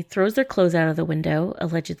women and he throws their clothes out of the window,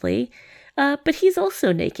 allegedly. But he's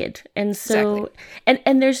also naked. And so, exactly.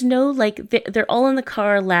 and there's no, like, they're all in the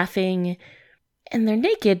car laughing and they're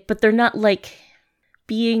naked, but they're not, like,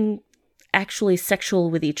 being actually sexual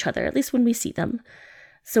with each other, at least when we see them.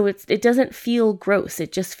 So it doesn't feel gross.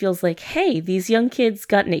 It just feels like, hey, these young kids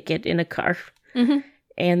got naked in a car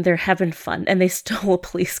and they're having fun and they stole a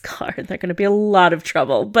police car and they're going to be a lot of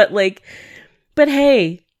trouble. But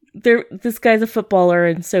hey, this guy's a footballer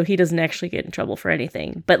and so he doesn't actually get in trouble for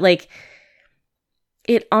anything. But like,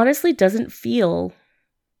 it honestly doesn't feel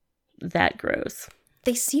that gross.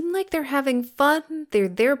 They seem like they're having fun. They're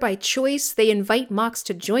there by choice. They invite Mox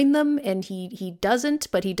to join them, and he doesn't,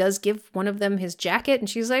 but he does give one of them his jacket, and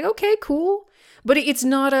she's like, okay, cool. But it's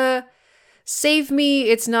not a save me.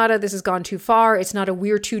 It's not a this has gone too far. It's not a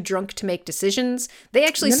we're too drunk to make decisions. They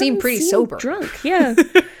actually seem pretty sober. Drunk, yeah.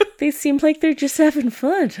 They seem like they're just having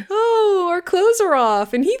fun. Oh, our clothes are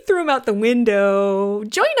off, and he threw them out the window.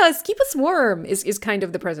 Join us. Keep us warm is kind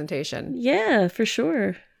of the presentation. Yeah, for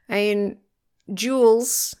sure. I mean,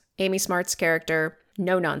 Jules, Amy Smart's character,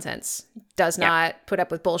 no nonsense, does not put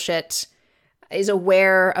up with bullshit, is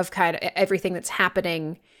aware of kind of everything that's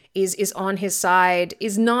happening, is on his side,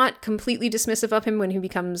 is not completely dismissive of him when he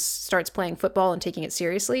starts playing football and taking it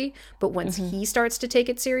seriously. But once he starts to take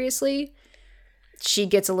it seriously, she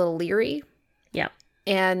gets a little leery. Yeah.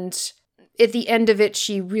 And at the end of it,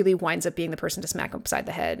 she really winds up being the person to smack him upside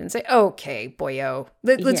the head and say, okay, boyo,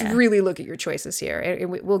 let's really look at your choices here.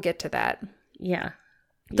 And we'll get to that. Yeah.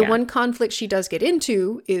 The one conflict she does get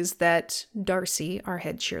into is that Darcy, our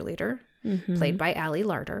head cheerleader, played by Allie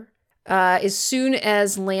Larder, as soon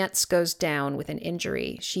as Lance goes down with an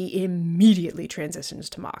injury, she immediately transitions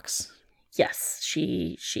to Mox. Yes,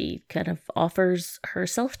 she kind of offers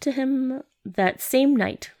herself to him that same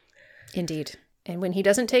night. Indeed. And when he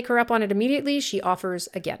doesn't take her up on it immediately, she offers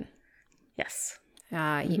again. Yes.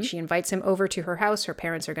 She invites him over to her house. Her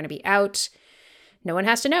parents are going to be out. No one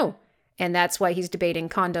has to know. And that's why he's debating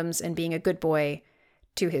condoms and being a good boy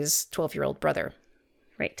to his 12-year-old brother.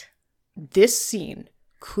 Right. This scene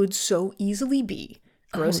could so easily be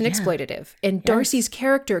gross and exploitative. And Darcy's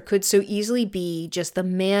character could so easily be just the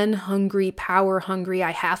man-hungry, power-hungry,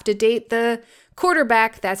 I have to date the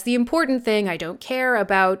quarterback. That's the important thing. I don't care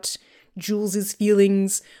about Jules's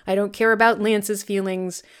feelings. I don't care about Lance's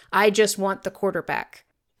feelings. I just want the quarterback.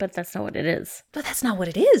 But that's not what it is. But that's not what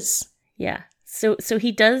it is. Yeah. So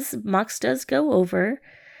Mox does go over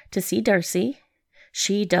to see Darcy.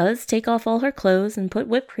 She does take off all her clothes and put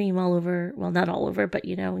whipped cream all over, well, not all over, but,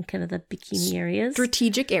 in kind of the bikini areas.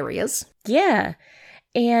 Strategic areas. Yeah.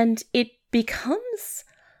 And it becomes,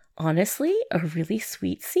 honestly, a really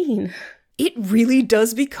sweet scene. it really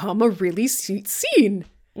does become a really sweet scene.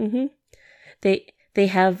 Mm-hmm. They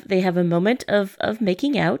have a moment of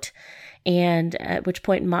making out, and at which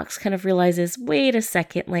point Mox kind of realizes, wait a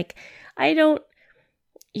second, like, I don't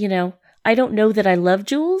know that I love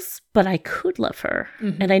Jules, but I could love her.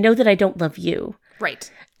 Mm-hmm. And I know that I don't love you.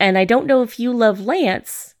 Right. And I don't know if you love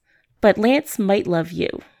Lance, but Lance might love you.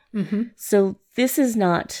 Mm-hmm. So this is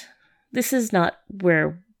not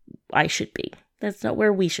where I should be. That's not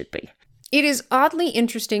where we should be. It is oddly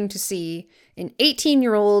interesting to see an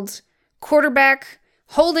 18-year-old quarterback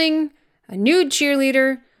holding a nude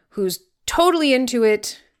cheerleader who's totally into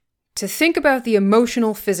it, to think about the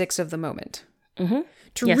emotional physics of the moment. Mm-hmm.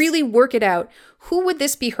 To Yes. really work it out. Who would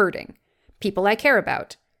this be hurting? People I care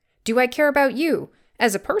about. Do I care about you?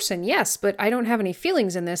 As a person, yes, but I don't have any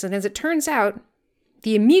feelings in this. And as it turns out,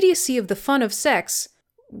 the immediacy of the fun of sex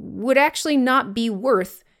would actually not be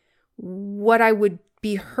worth what I would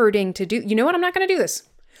be hurting to do. You know what? I'm not going to do this.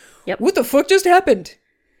 Yep. What the fuck just happened?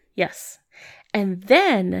 Yes. And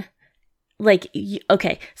then, like,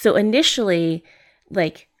 okay, so initially,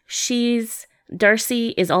 like,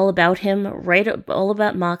 Darcy is all about him, right? All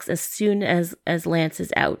about Mox as soon as Lance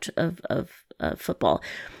is out of football.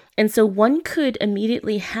 And so one could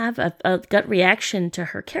immediately have a gut reaction to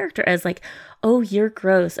her character as like, oh, you're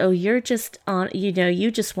gross. Oh, you're just on,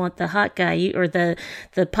 you just want the hot guy or the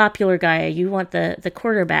popular guy. You want the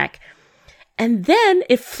quarterback. And then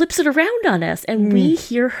it flips it around on us and we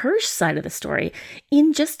hear her side of the story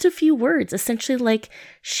in just a few words, essentially like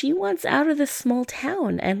she wants out of this small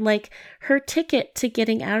town and like her ticket to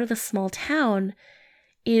getting out of the small town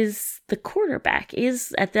is the quarterback,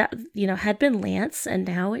 is at that, had been Lance and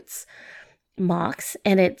now it's Mox,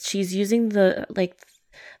 and she's using the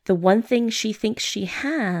one thing she thinks she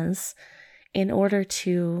has in order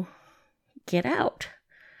to get out,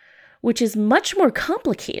 which is much more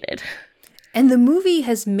complicated. And the movie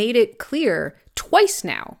has made it clear twice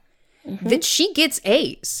now that she gets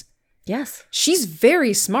A's. Yes. She's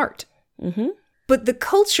very smart. Mm-hmm. But the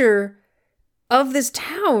culture of this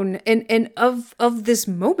town and of this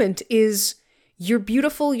moment is you're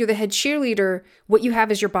beautiful, you're the head cheerleader, what you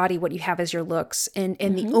have is your body, what you have is your looks, and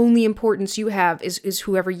the only importance you have is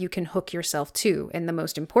whoever you can hook yourself to. And the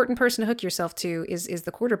most important person to hook yourself to is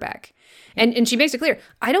the quarterback. And she makes it clear,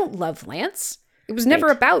 I don't love Lance. It was never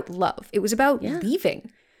about love. It was about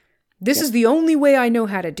leaving. This is the only way I know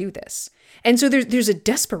how to do this. And so there's a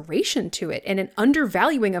desperation to it and an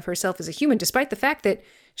undervaluing of herself as a human, despite the fact that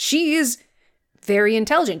she is very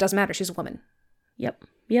intelligent. Doesn't matter. She's a woman. Yep.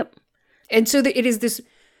 And so it is this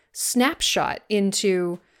snapshot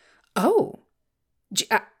into, I'm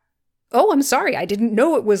sorry. I didn't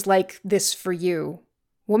know it was like this for you.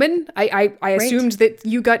 Woman, I assumed that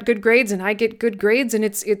you got good grades and I get good grades and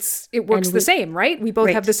it works the same, right? We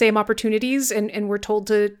both have the same opportunities and we're told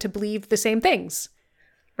to believe the same things.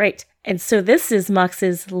 Right. And so this is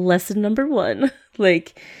Mox's lesson number 1,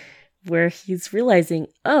 like where he's realizing,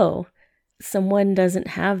 oh, someone doesn't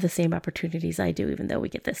have the same opportunities I do, even though we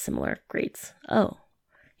get the similar grades. Oh,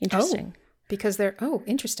 interesting. Because they're,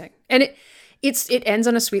 interesting. And it ends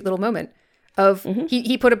on a sweet little moment. Of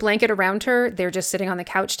he put a blanket around her. They're just sitting on the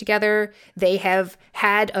couch together. They have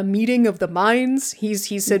had a meeting of the minds. He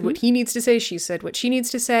said what he needs to say. She said what she needs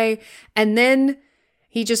to say. And then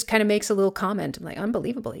he just kind of makes a little comment. I'm like,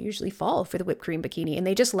 unbelievable. I usually fall for the whipped cream bikini. And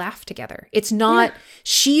they just laugh together. It's not,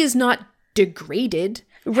 she is not degraded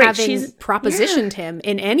having propositioned him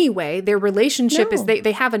in any way. Their relationship is,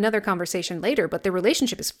 they have another conversation later, but their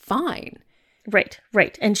relationship is fine. Right.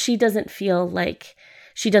 And she doesn't feel like,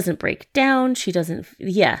 she doesn't break down. She doesn't.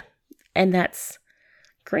 Yeah. And that's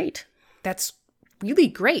great. That's really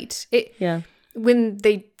great. When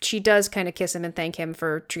she does kind of kiss him and thank him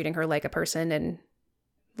for treating her like a person and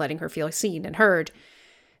letting her feel seen and heard,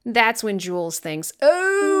 that's when Jules thinks, they're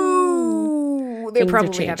things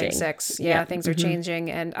probably having sex. Yeah, things are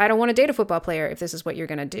changing. And I don't want to date a football player if this is what you're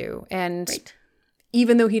going to do. And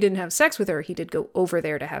even though he didn't have sex with her, he did go over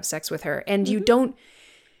there to have sex with her. And you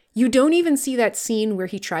don't even see that scene where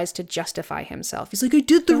he tries to justify himself. He's like, I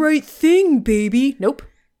did the right thing, baby. Nope.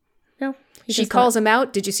 No. She calls him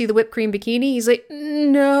out. Did you see the whipped cream bikini? He's like,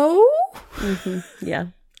 no. Yeah.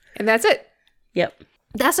 And that's it. Yep.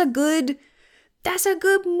 That's a good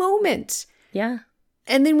moment. Yeah.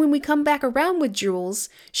 And then when we come back around with Jules,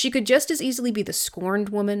 she could just as easily be the scorned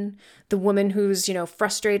woman, the woman who's,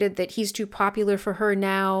 frustrated that he's too popular for her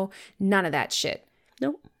now. None of that shit.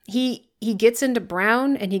 Nope. He gets into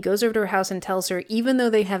Brown and he goes over to her house and tells her, even though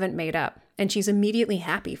they haven't made up, and she's immediately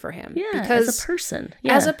happy for him. Yeah, because as a person.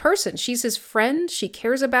 Yeah. As a person. She's his friend. She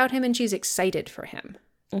cares about him and she's excited for him.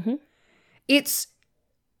 Mm-hmm. It's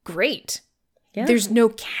great. Yeah. There's no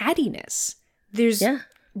cattiness. There's, Yeah.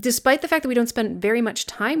 despite the fact that we don't spend very much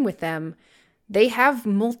time with them, they have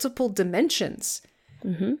multiple dimensions.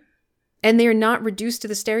 Mm-hmm. And they're not reduced to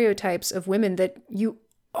the stereotypes of women that you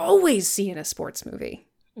always see in a sports movie.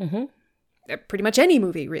 Mm-hmm. Pretty much any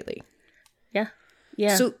movie, really. Yeah.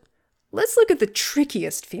 Yeah. So let's look at the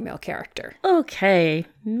trickiest female character. Okay.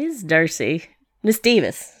 Ms. Darcy. Miss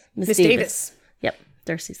Davis. Miss Davis. Yep.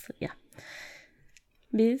 Darcy's, yeah.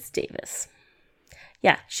 Ms. Davis.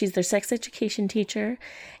 Yeah, she's their sex education teacher.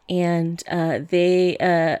 And they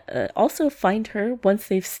also find her, once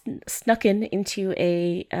they've snuck into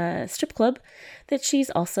a strip club, that she's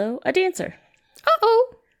also a dancer.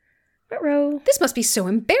 Uh-oh. Ruh-roh. This must be so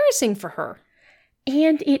embarrassing for her.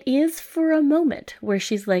 And it is for a moment where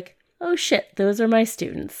she's like, oh shit, those are my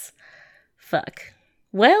students. Fuck.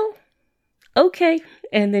 Well, okay.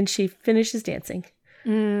 And then she finishes dancing.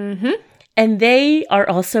 Mm-hmm. And they are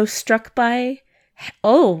also struck by,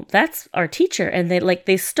 oh, that's our teacher. And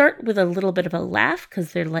they start with a little bit of a laugh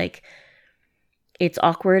because they're like, it's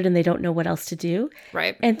awkward and they don't know what else to do.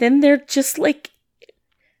 Right. And then they're just like,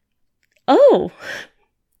 oh,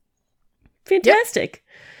 fantastic.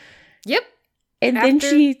 Yep. And then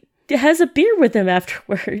she has a beer with them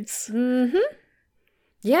afterwards. Mm-hmm.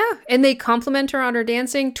 Yeah. And they compliment her on her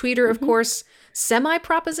dancing. Tweeter, of course,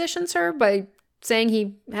 semi-propositions her by saying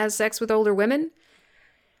he has sex with older women.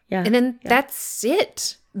 Yeah. And then that's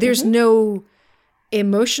it. There's no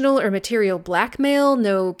emotional or material blackmail.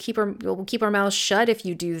 No, we'll keep our mouths shut if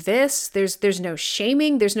you do this. There's no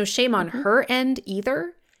shaming. There's no shame on her end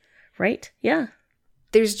either. Right? Yeah.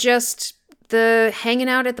 There's just the hanging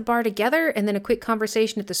out at the bar together and then a quick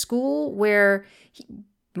conversation at the school where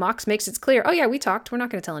Mox makes it clear, oh yeah, we talked. We're not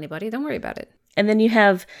going to tell anybody. Don't worry about it. And then you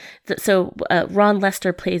have, Ron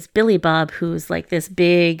Lester plays Billy Bob, who's like this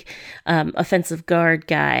big offensive guard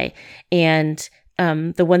guy. And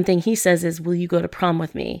the one thing he says is, will you go to prom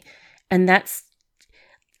with me? And that's,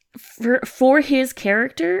 for his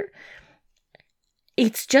character,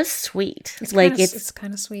 it's just sweet. It's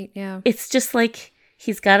kind of sweet, yeah. It's just like,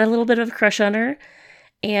 he's got a little bit of a crush on her.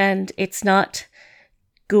 And it's not,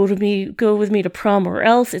 go with me to prom or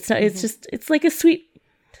else. It's not, it's like a sweet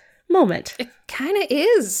moment. It kind of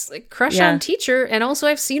is like crush on teacher, and also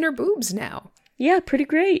I've seen her boobs now. Yeah, pretty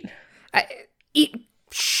great. It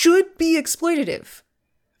should be exploitative,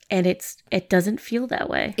 and it doesn't feel that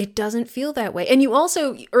way. It doesn't feel that way. And you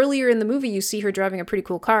also, earlier in the movie, you see her driving a pretty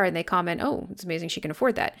cool car, and they comment, "Oh, it's amazing she can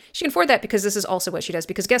afford that." She can afford that because this is also what she does.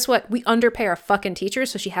 Because guess what? We underpay our fucking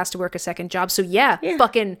teachers, so she has to work a second job. So yeah.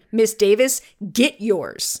 Fucking Miss Davis, get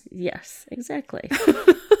yours. Yes, exactly.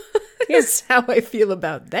 That's how I feel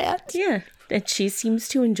about that. Yeah, and she seems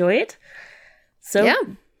to enjoy it. So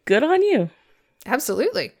good on you.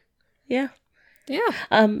 Absolutely. Yeah.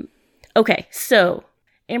 Yeah. Okay, so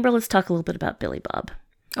Amber, let's talk a little bit about Billy Bob.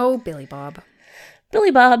 Oh, Billy Bob.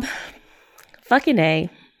 Billy Bob, fucking A.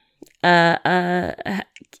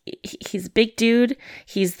 He's a big dude.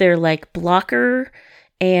 He's their like blocker,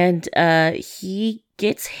 and he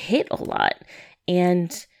gets hit a lot,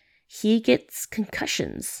 and he gets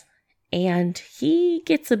concussions. And he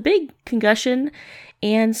gets a big concussion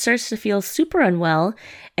and starts to feel super unwell.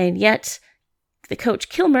 And yet the coach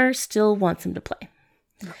Kilmer still wants him to play.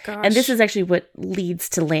 Oh, gosh. And this is actually what leads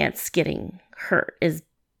to Lance getting hurt, is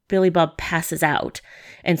Billy Bob passes out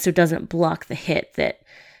and so doesn't block the hit that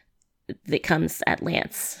comes at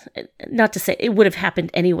Lance. Not to say it would have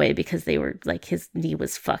happened anyway, because they were like, his knee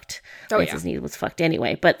was fucked. Lance's knee was fucked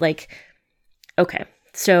anyway. But like, okay,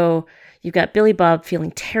 so you've got Billy Bob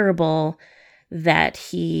feeling terrible that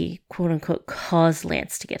he, quote unquote, caused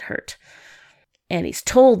Lance to get hurt. And he's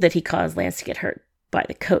told that he caused Lance to get hurt by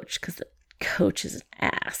the coach, because the coach is an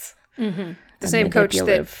ass. Mm-hmm. The same coach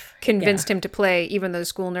that convinced him to play, even though the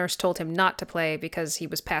school nurse told him not to play because he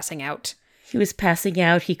was passing out. He was passing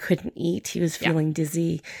out. He couldn't eat. He was feeling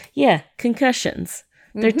dizzy. Yeah, concussions.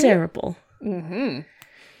 They're terrible. Mm-hmm.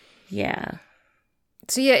 Yeah.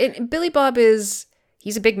 So yeah, Billy Bob he's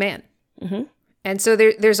a big man. Mm-hmm. And so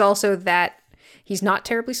there's also that he's not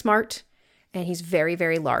terribly smart, and he's very,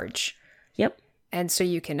 very large. Yep. And so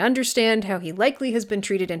you can understand how he likely has been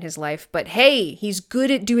treated in his life, but hey, he's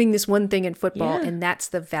good at doing this one thing in football, and that's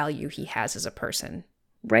the value he has as a person.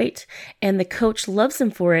 Right. And the coach loves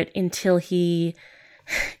him for it until he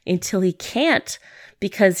can't,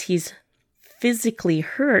 because he's physically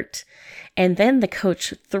hurt. And then the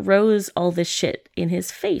coach throws all this shit in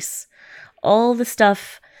his face. All the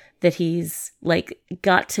stuff that he's like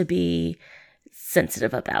got to be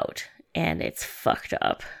sensitive about, and it's fucked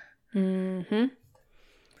up. Mm-hmm.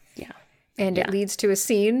 Yeah. And it leads to a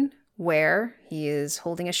scene where he is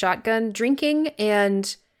holding a shotgun, drinking,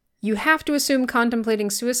 and you have to assume contemplating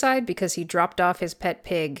suicide because he dropped off his pet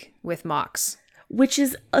pig with Mox. Which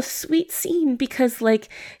is a sweet scene because, like,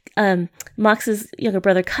 Mox's younger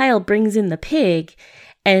brother Kyle brings in the pig,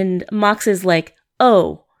 and Mox is like,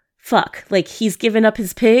 oh, fuck. Like, he's given up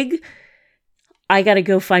his pig. I gotta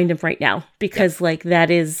go find him right now because, like,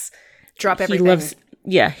 that is... Drop everything.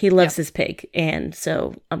 He loves his pig, and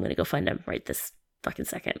so I'm gonna go find him right this fucking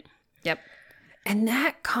second. Yep. And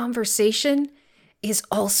that conversation is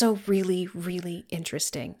also really, really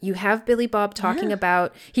interesting. You have Billy Bob talking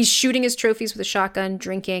about, he's shooting his trophies with a shotgun,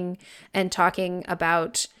 drinking, and talking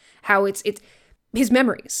about how it's his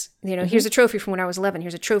memories. You know, here's a trophy from when I was 11.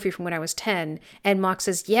 Here's a trophy from when I was 10. And Mox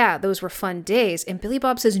says, yeah, those were fun days. And Billy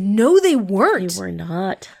Bob says, no, they weren't. They were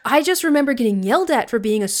not. I just remember getting yelled at for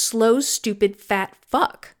being a slow, stupid, fat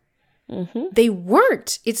fuck. They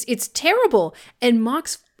weren't. It's terrible. And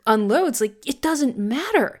Mox unloads, like, it doesn't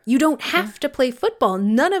matter. You don't have to play football.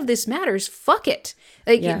 None of this matters. Fuck it.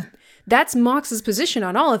 Like, that's Mox's position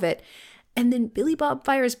on all of it. And then Billy Bob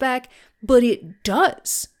fires back, but it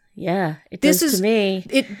does. Yeah, it does to me.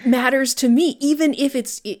 It matters to me. Even if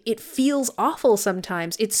it feels awful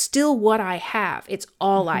sometimes, it's still what I have. It's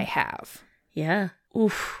all I have. Yeah.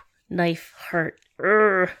 Oof. Knife hurt.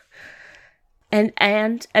 Urgh.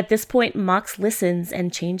 And at this point, Mox listens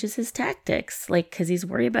and changes his tactics, like, because he's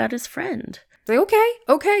worried about his friend. Like,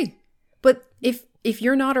 okay. But if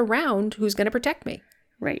you're not around, who's going to protect me?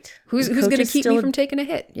 Right. Who's going to keep me from taking a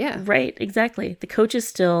hit? Yeah. Right, exactly. The coach is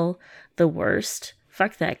still the worst.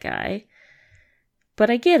 Fuck that guy. But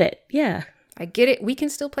I get it. Yeah. I get it. We can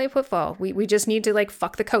still play football. We just need to, like,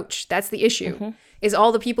 fuck the coach. That's the issue. Is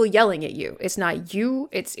all the people yelling at you. It's not you.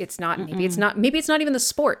 It's not, maybe it's not even the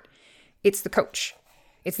sport. It's the coach.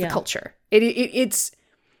 It's the culture. It is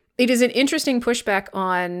an interesting pushback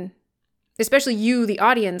on, especially you, the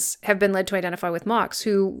audience, have been led to identify with Mox,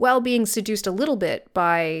 who, while being seduced a little bit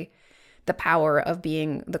by the power of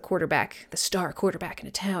being the quarterback, the star quarterback in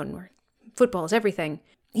a town where football is everything,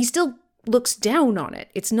 he still looks down on it.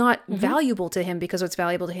 It's not valuable to him because what's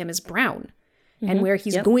valuable to him is Brown and where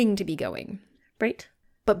he's going to be going. Right.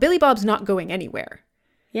 But Billy Bob's not going anywhere.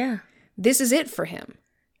 Yeah. This is it for him.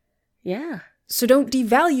 Yeah. So don't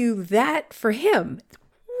devalue that for him.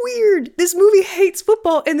 Weird. This movie hates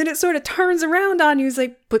football, and then it sort of turns around on you. It's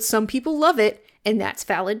like, but some people love it, and that's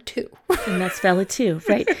valid too. And that's valid too,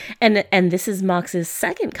 right? And this is Mox's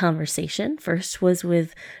second conversation. First was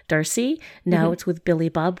with Darcy. Now it's with Billy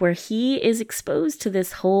Bob, where he is exposed to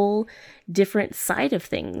this whole different side of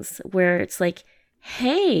things, where it's like,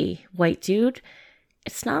 hey, white dude,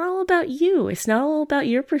 it's not all about you. It's not all about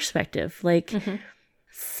your perspective. Like,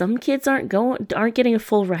 some kids aren't getting a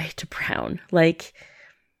full ride to Brown. Like,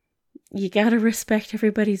 you gotta respect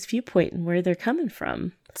everybody's viewpoint and where they're coming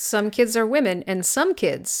from. Some kids are women, and some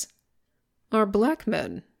kids are black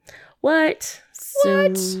men. What?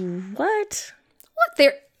 What? What?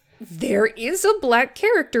 There is a black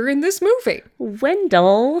character in this movie.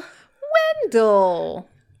 Wendell,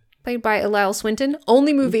 played by Lyle Swinton.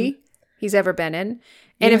 Only movie he's ever been in,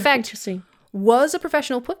 and in fact, interesting. Was a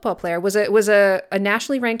professional football player. Was a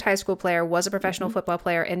nationally ranked high school player. Was a professional football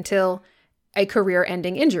player until a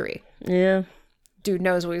career-ending injury. Yeah, dude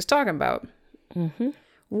knows what he's talking about.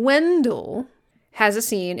 Wendell has a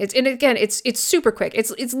scene. It's super quick.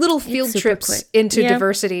 It's little field trips into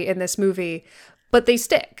diversity in this movie, but they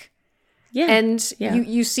stick. Yeah, and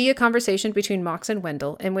you see a conversation between Mox and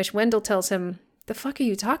Wendell in which Wendell tells him, "The fuck are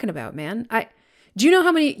you talking about, man? Do you know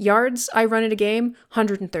how many yards I run in a game?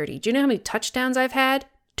 130. Do you know how many touchdowns I've had?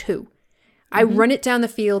 2. I run it down the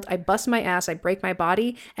field, I bust my ass, I break my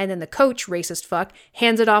body, and then the coach, racist fuck,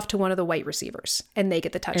 hands it off to one of the white receivers, and they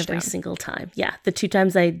get the touchdown. Every single time. Yeah, the 2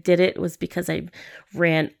 times I did it was because I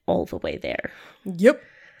ran all the way there. Yep.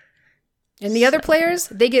 And the other players,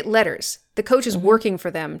 they get letters. The coach is working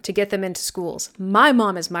for them to get them into schools. My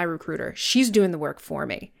mom is my recruiter. She's doing the work for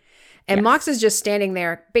me. And Mox is just standing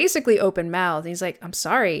there, basically open-mouthed. He's like, I'm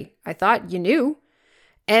sorry. I thought you knew.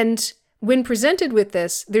 And when presented with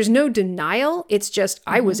this, there's no denial. It's just,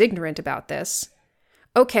 I was ignorant about this.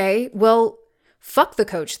 Okay, well, fuck the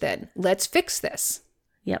coach then. Let's fix this.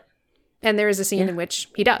 Yep. And there is a scene in which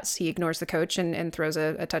he does. He ignores the coach and throws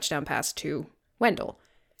a touchdown pass to Wendell.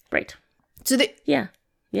 Right. So Yeah.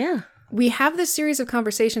 we have this series of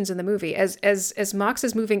conversations in the movie as Mox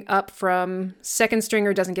is moving up from second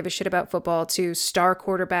stringer, doesn't give a shit about football, to star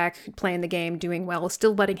quarterback, playing the game, doing well,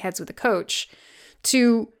 still butting heads with the coach,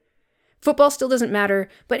 to Football still doesn't matter,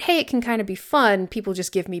 but hey, it can kind of be fun. People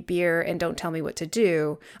just give me beer and don't tell me what to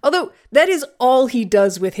do. Although that is all he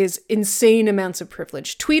does with his insane amounts of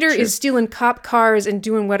privilege. Tweeter is stealing cop cars and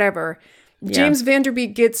doing whatever. Yeah. James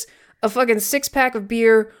Vanderbeek gets a fucking 6-pack of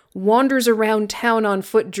beer, wanders around town on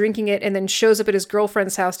foot drinking it, and then shows up at his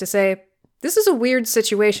girlfriend's house to say, this is a weird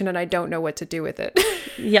situation and I don't know what to do with it.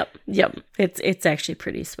 Yep. It's actually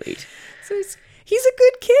pretty sweet. So he's a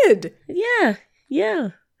good kid. Yeah.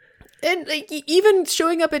 And like, even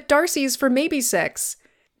showing up at Darcy's for maybe sex.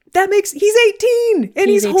 He's 18 and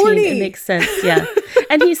he's 18. horny. It makes sense, yeah.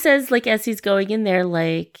 And he says, like, as he's going in there,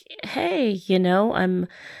 like, hey,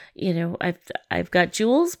 I've got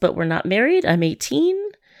Jules, but we're not married. I'm 18.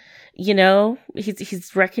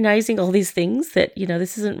 He's recognizing all these things that,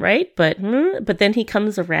 this isn't right, but then he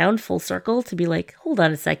comes around full circle to be like, hold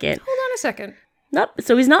on a second.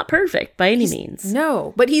 So he's not perfect by any means.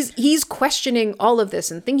 No, but he's questioning all of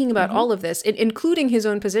this and thinking about all of this, including his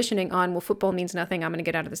own positioning on, well, football means nothing. I'm going to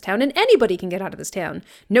get out of this town. And anybody can get out of this town.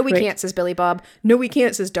 No, we can't, says Billy Bob. No, we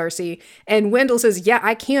can't, says Darcy. And Wendell says, yeah,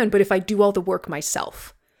 I can, but if I do all the work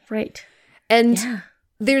myself. Right. And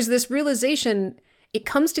there's this realization, it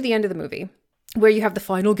comes to the end of the movie where you have the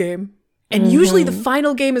final game. And usually the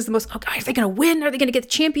final game is the most, are they going to win? Are they going to get the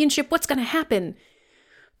championship? What's going to happen?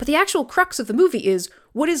 But the actual crux of the movie is,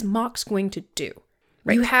 what is Mox going to do?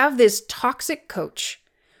 Right. You have this toxic coach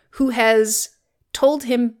who has told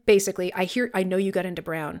him, basically, I know you got into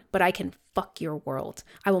Brown, but I can fuck your world.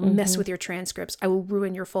 I will mess with your transcripts. I will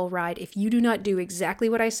ruin your full ride. If you do not do exactly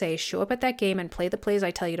what I say, show up at that game and play the plays I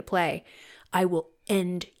tell you to play, I will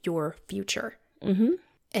end your future.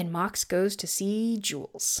 And Mox goes to see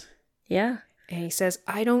Jules. Yeah. And he says,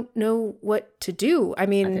 I don't know what to do. I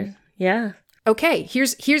mean... Yeah. Okay,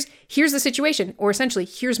 here's the situation, or essentially,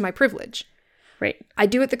 here's my privilege. Right. I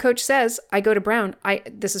do what the coach says. I go to Brown.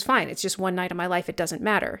 This is fine. It's just one night of my life. It doesn't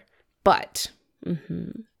matter. But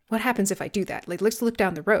what happens if I do that? Like, let's look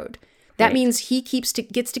down the road. That means he gets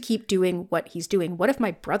to keep doing what he's doing. What if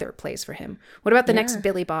my brother plays for him? What about the next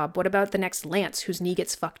Billy Bob? What about the next Lance whose knee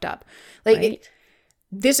gets fucked up? Like,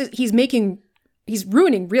 he's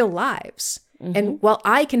ruining real lives. And while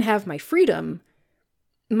I can have my freedom,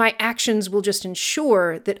 my actions will just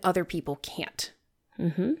ensure that other people can't.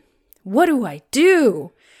 What do I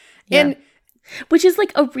do? Yeah. And which is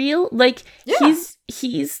like a real, like,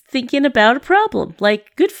 he's thinking about a problem.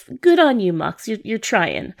 Like, good on you, Mox. You're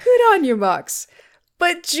trying. Good on you, Mox.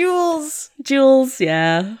 But Jules,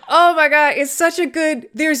 yeah. Oh my God, it's such a good,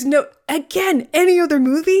 any other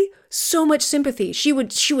movie, so much sympathy. She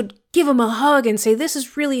would give him a hug and say, this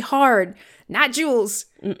is really hard. Not Jules.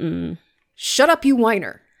 Shut up, you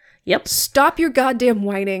whiner. Yep. Stop your goddamn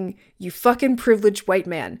whining, you fucking privileged white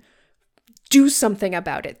man. Do something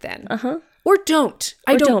about it then. Or don't.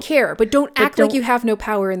 I don't care, but don't act like you have no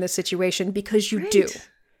power in this situation, because you do.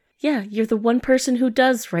 Yeah, you're the one person who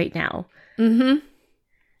does right now.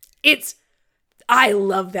 I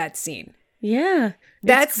love that scene. Yeah.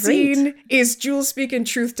 That scene is Jules speaking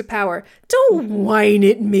truth to power. Don't whine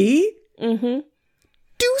at me. Do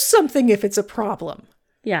something if it's a problem.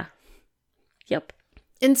 Yeah. Yep.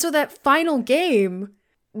 And so that final game,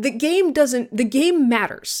 the game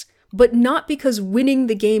matters, but not because winning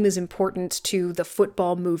the game is important to the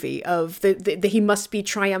football movie of the he must be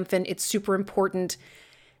triumphant. It's super important.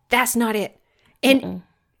 That's not it. And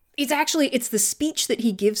it's the speech that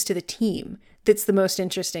he gives to the team that's the most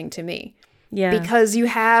interesting to me. Yeah. Because you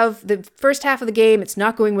have the first half of the game, it's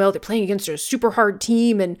not going well. They're playing against a super hard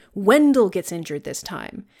team, and Wendell gets injured this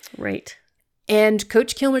time. Right. And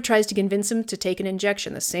Coach Kilmer tries to convince him to take an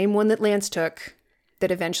injection, the same one that Lance took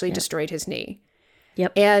that eventually destroyed his knee.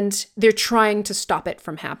 Yep. And they're trying to stop it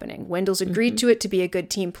from happening. Wendell's agreed to it to be a good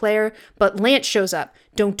team player, but Lance shows up.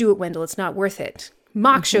 Don't do it, Wendell. It's not worth it.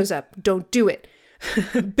 Mock shows up. Don't do it.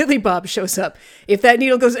 Billy Bob shows up. If that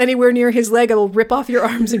needle goes anywhere near his leg, I will rip off your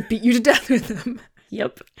arms and beat you to death with them.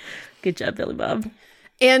 Yep. Good job, Billy Bob.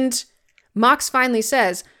 And Mox finally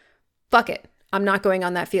says, fuck it. I'm not going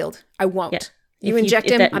on that field. I won't. Yeah. You inject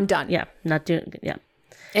him, I'm done. Yeah, not doing it. Yeah.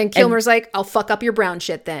 And Kilmer's like, I'll fuck up your Brown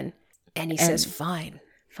shit then. And he says, fine.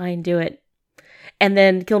 Fine, do it. And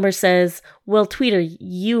then Kilmer says, well, Tweeter,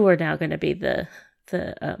 you are now going to be the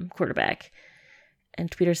quarterback. And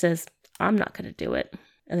Tweeter says, I'm not going to do it.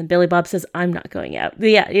 And then Billy Bob says, I'm not going out. But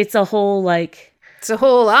yeah, it's a whole I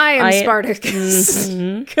am Spartacus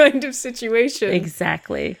kind of situation.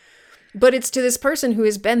 Exactly. But it's to this person who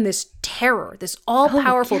has been this terror, this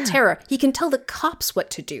all-powerful terror. He can tell the cops what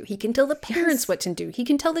to do. He can tell the parents what to do. He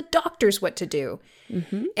can tell the doctors what to do.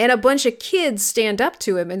 And a bunch of kids stand up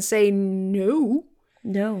to him and say, no.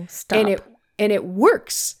 No, stop. And it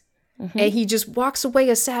works. and he just walks away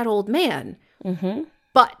a sad old man.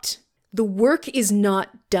 But the work is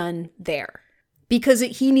not done there because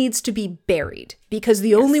he needs to be buried, because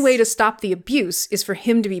the only way to stop the abuse is for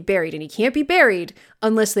him to be buried, and he can't be buried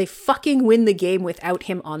unless they fucking win the game without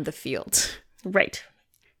him on the field. Right.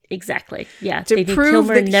 Exactly. Yeah. To they need prove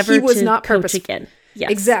Kilmer that never he was to not coach purposeful. again.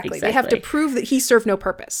 Yes, Exactly. They have to prove that he served no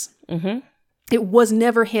purpose. It was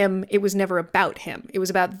never him. It was never about him. It was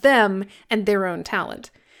about them and their own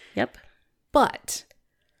talent. Yep. But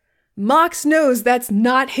Mox knows that's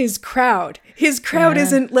not his crowd. His crowd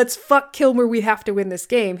isn't, let's fuck Kilmer, we have to win this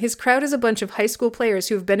game. His crowd is a bunch of high school players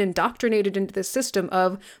who have been indoctrinated into the system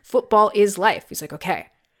of football is life. He's like, okay.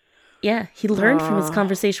 Yeah. He learned from his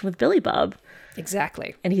conversation with Billy Bob.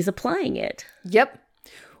 Exactly. And he's applying it. Yep.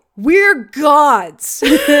 We're gods.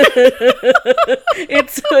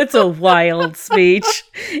 It's a wild speech.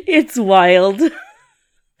 It's wild.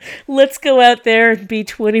 Let's go out there and be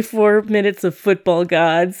 24 minutes of football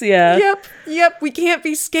gods. Yeah. Yep. We can't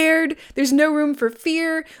be scared. There's no room for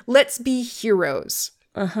fear. Let's be heroes.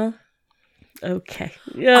 Okay.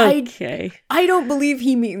 I don't believe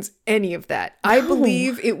he means any of that. I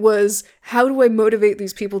believe it was, how do I motivate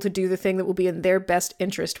these people to do the thing that will be in their best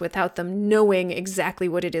interest without them knowing exactly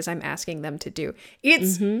what it is I'm asking them to do?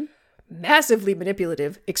 It's massively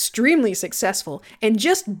manipulative, extremely successful, and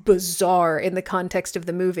just bizarre in the context of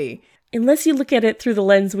the movie. Unless you look at it through the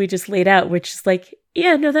lens we just laid out, which is like,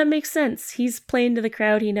 yeah, no, that makes sense. He's playing to the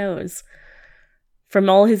crowd he knows from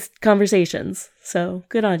all his conversations. So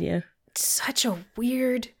good on you. Such a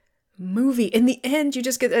weird movie. In the end, you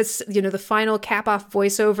just get the final cap-off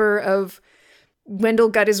voiceover of Wendell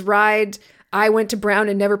got his ride. I went to Brown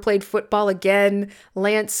and never played football again.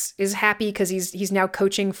 Lance is happy because he's now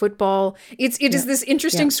coaching football. It is this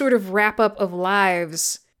interesting sort of wrap-up of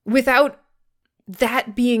lives without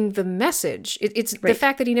that being the message. It's the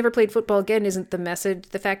fact that he never played football again isn't the message.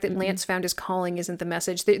 The fact that Lance found his calling isn't the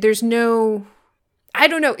message. There's no, I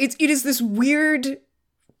don't know. It is this weird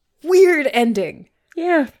ending.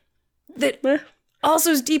 Yeah. That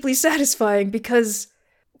also is deeply satisfying because,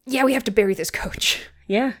 we have to bury this coach.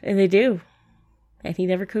 Yeah, and they do. And he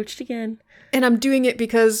never coached again. And I'm doing it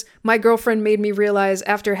because my girlfriend made me realize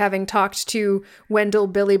after having talked to Wendell,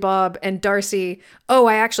 Billy Bob, and Darcy,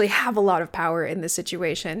 I actually have a lot of power in this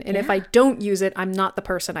situation. And if I don't use it, I'm not the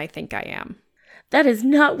person I think I am. That is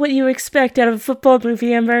not what you expect out of a football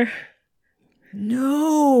movie, Amber.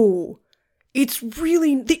 No. It's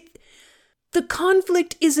really... The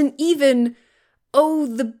conflict isn't even,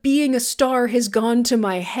 the being a star has gone to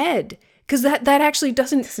my head. Because that actually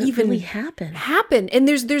doesn't even really happen. And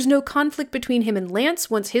there's no conflict between him and Lance.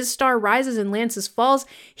 Once his star rises and Lance's falls,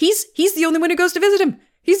 he's the only one who goes to visit him.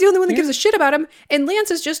 He's the only one that gives a shit about him. And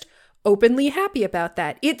Lance is just openly happy about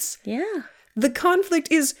that. The conflict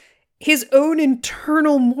is his own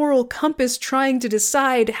internal moral compass trying to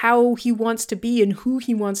decide how he wants to be and who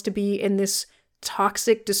he wants to be in this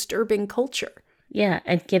toxic, disturbing culture. Yeah,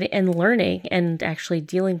 and learning and actually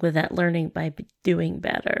dealing with that learning by doing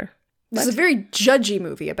better. This is a very judgy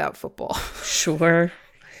movie about football. Sure.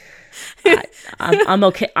 I'm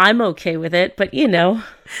okay. I'm okay with it, but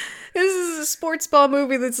This is a sports ball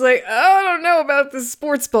movie that's like, I don't know about the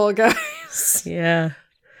sports ball guys. Yeah.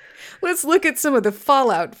 Let's look at some of the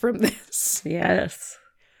fallout from this. Yes.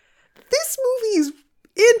 This movie is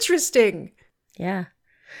interesting. Yeah.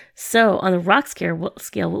 So, on the rock scale,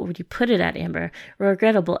 what would you put it at, Amber?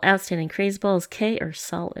 Regrettable, outstanding, crazeballs, K, or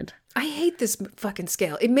solid? I hate this fucking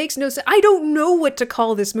scale. It makes no sense. I don't know what to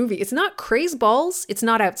call this movie. It's not crazeballs. It's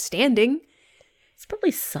not outstanding. It's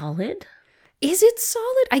probably solid. Is it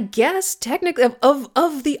solid? I guess technically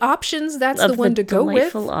of the options, that's the one to go with.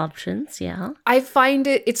 Delightful options, yeah. I find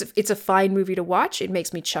it's a fine movie to watch. It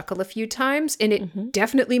makes me chuckle a few times, and it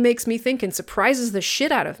definitely makes me think and surprises the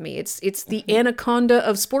shit out of me. It's the Anaconda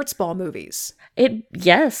of sports ball movies.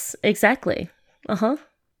 Yes, exactly.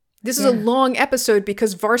 This is a long episode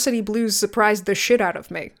because Varsity Blues surprised the shit out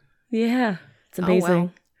of me. Yeah, it's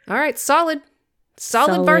amazing. All right, solid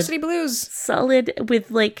Varsity Blues. Solid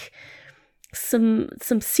with like some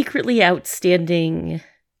secretly outstanding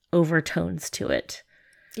overtones to it.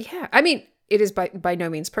 Yeah, I mean, it is by no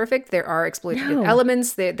means perfect. There are exploitative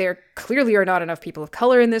elements. There clearly are not enough people of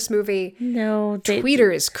color in this movie. No,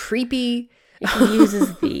 Tweeter is creepy. He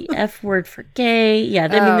uses the F word for gay. Yeah,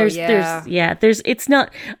 I mean, it's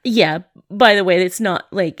not. Yeah, by the way, it's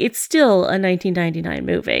not like it's still a 1999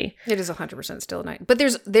 movie. It is 100% still a 9. But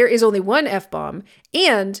there is only one F-bomb,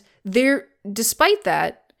 and despite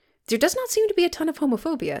that, there does not seem to be a ton of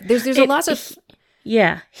homophobia. There's a lot of...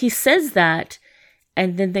 Yeah, he says that,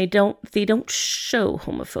 and then they don't show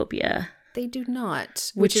homophobia. They do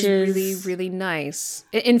not, which is is really, really nice.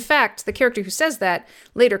 In fact, the character who says that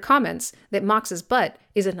later comments that Mox's butt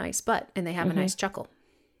is a nice butt, and they have a nice chuckle.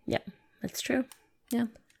 Yeah, that's true. Yeah,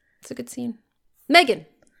 it's a good scene. Megan.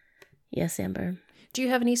 Yes, Amber. Do you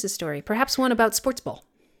have an Issa story? Perhaps one about sports ball?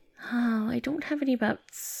 Oh, I don't have any about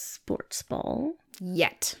sports ball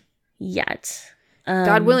Yet.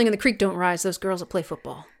 God willing and the creek don't rise, those girls will play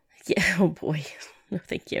football. Yeah. Oh boy. No,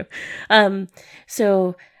 thank you.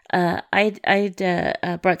 So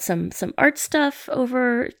I'd brought some art stuff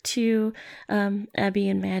over to Abby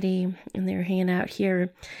and Maddie, and they were hanging out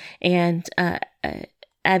here, and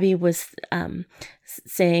Abby was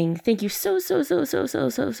saying thank you so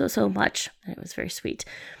much, and it was very sweet.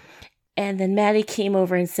 And then Maddie came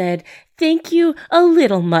over and said thank you a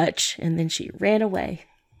little much, and then she ran away.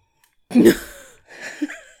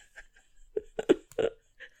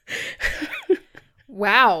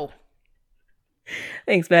 Wow.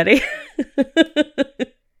 Thanks, Maddie.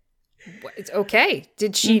 It's okay.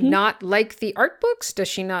 Did she not like the art books? Does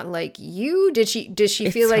she not like you? Does she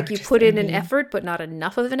feel like you put in an effort but not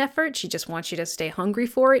enough of an effort? She just wants you to stay hungry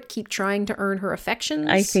for it, keep trying to earn her affections?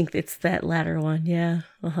 I think it's that latter one. Yeah.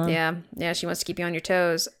 Uh-huh. Yeah, she wants to keep you on your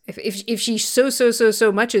toes. If she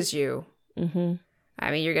so much as you,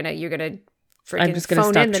 I mean, you're gonna I'm just freaking gonna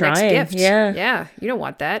phone stop in the trying. next gift. Yeah. You don't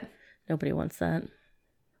want that. Nobody wants that.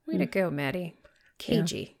 Way to go, Maddie.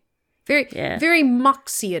 Cagey. Very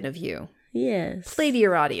Moxian of you. Yes. Play to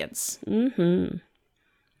your audience.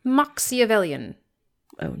 Machiavellian.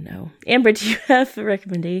 Oh no. Amber, do you have a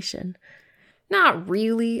recommendation? Not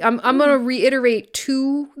really. I'm going to reiterate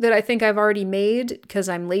two that I think I've already made because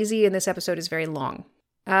I'm lazy and this episode is very long.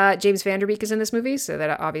 James Van Der Beek is in this movie, so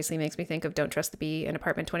that obviously makes me think of Don't Trust the Bee and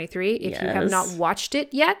Apartment 23. If you have not watched it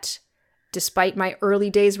yet, despite my early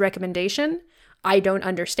days recommendation, I don't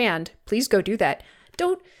understand. Please go do that.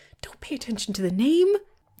 Don't pay attention to the name.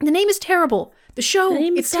 The name is terrible. The show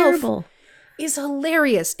itself is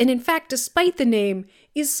hilarious. And in fact, despite the name,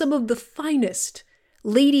 is some of the finest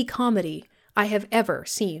lady comedy I have ever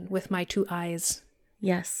seen with my two eyes.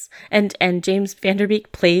 Yes. And James Van Der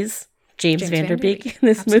Beek plays James Van Der Beek in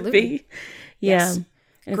this movie. Yeah. Yes.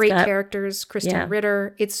 Great characters. Kristen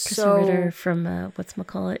Ritter. Kristen Ritter from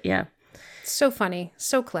whatchamacallit. Yeah. So funny.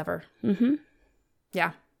 So clever.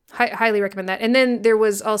 Yeah. Highly recommend that. And then there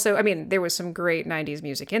was also, there was some great 90s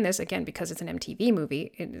music in this, again, because it's an MTV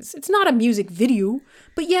movie. It's not a music video,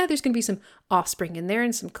 but yeah, there's going to be some Offspring in there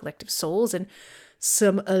and some Collective Souls and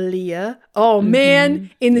some Aaliyah. Oh,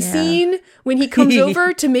 man. In the scene when he comes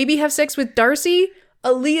over to maybe have sex with Darcy,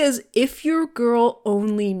 Aaliyah's If Your Girl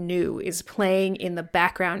Only Knew is playing in the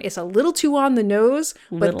background. It's a little too on the nose,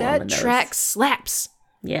 but that track slaps.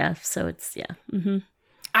 Yeah, so it's,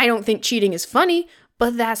 I don't think cheating is funny,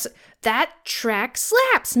 but that track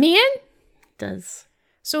slaps, man. It does.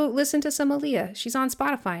 So listen to some Aaliyah. She's on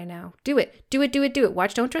Spotify now. Do it.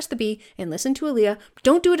 Watch Don't Trust the Bee and listen to Aaliyah.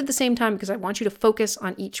 Don't do it at the same time because I want you to focus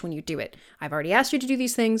on each when you do it. I've already asked you to do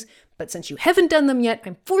these things, but since you haven't done them yet,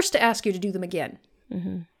 I'm forced to ask you to do them again.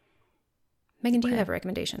 Megan, do you have a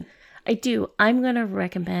recommendation? I do. I'm going to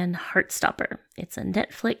recommend Heartstopper. It's a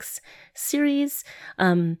Netflix series.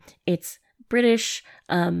 It's British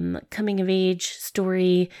coming-of-age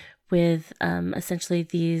story with essentially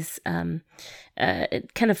these,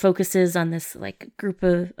 it kind of focuses on this like group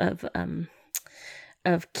of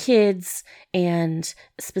kids, and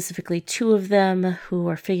specifically two of them who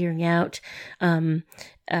are figuring out, one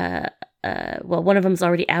of them's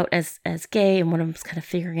already out as gay, and one of them's kind of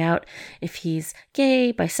figuring out if he's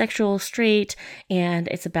gay, bisexual, straight, and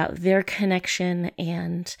it's about their connection,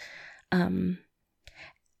 and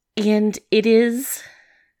it is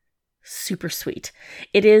super sweet.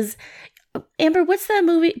 It is, Amber, what's that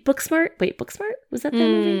movie? Booksmart? Wait, Booksmart? Was that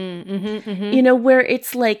movie? You know, where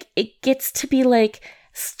it's like, it gets to be like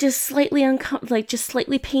just slightly uncomfortable, like just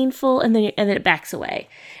slightly painful, and then it backs away.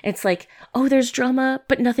 And it's like, oh, there's drama,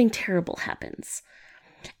 but nothing terrible happens.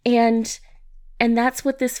 And that's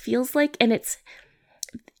what this feels like. And it's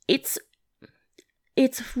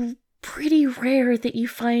pretty rare that you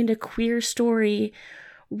find a queer story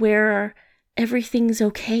where everything's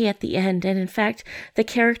okay at the end. And in fact, the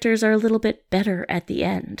characters are a little bit better at the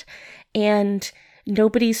end. And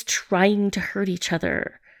nobody's trying to hurt each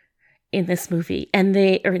other in this movie, in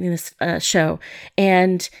this show.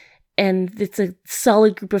 And it's a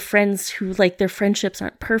solid group of friends who, like, their friendships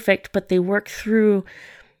aren't perfect, but they work through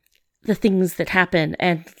the things that happen.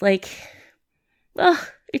 And like,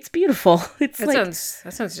 it's beautiful. That sounds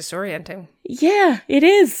disorienting. Yeah, it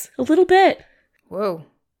is a little bit. Whoa.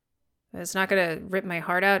 It's not going to rip my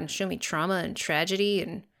heart out and show me trauma and tragedy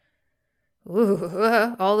and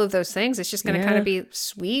ooh, all of those things. It's just going to kind Yeah. of be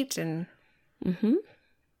sweet and, Mm-hmm.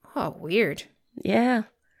 oh, weird. Yeah.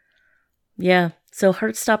 Yeah. So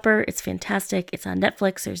Heartstopper, it's fantastic. It's on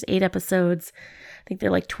Netflix. There's 8 episodes. I think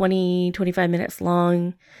they're like 20, 25 minutes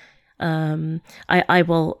long. I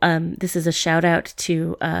will, this is a shout out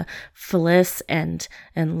to, Phyllis and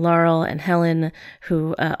Laurel and Helen,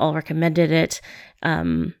 who, all recommended it.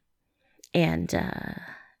 And,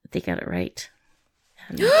 they got it right.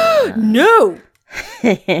 No!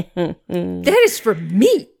 That is for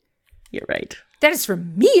me. You're right. That is for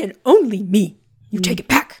me and only me. You take it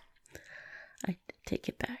back. I take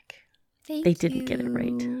it back. Thank They didn't get it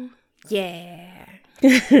right. Yeah.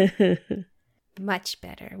 Much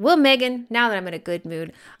better. Well, Megan, now that I'm in a good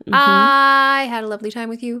mood, I had a lovely time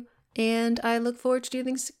with you, and I look forward to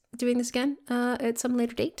doing this again at some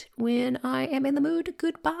later date when I am in the mood.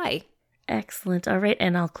 Goodbye. Excellent. All right.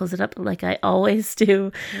 And I'll close it up like I always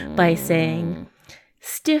do by saying,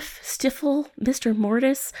 stiffle, Mr.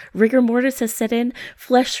 Mortis, rigor mortis has set in,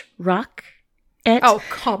 flesh rock. Oh,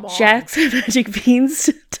 come on. Jack's magic beans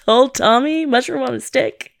told Tommy, mushroom on a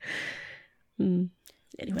stick. Anyway.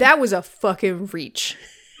 That was a fucking reach.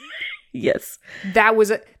 Yes. That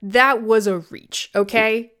was a reach,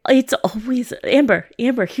 okay? It's always, Amber,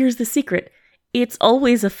 here's the secret. It's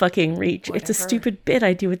always a fucking reach. It's a Whatever. stupid bit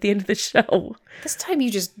I do at the end of the show. This time you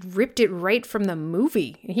just ripped it right from the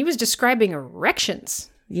movie. And he was describing erections.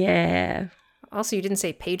 Yeah. Also, you didn't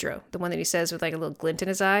say Pedro, the one that he says with like a little glint in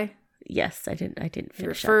his eye. Yes, I didn't He finish out the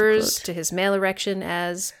refers quote. to his male erection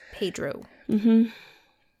as Pedro.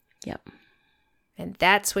 Yep. And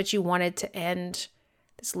that's what you wanted to end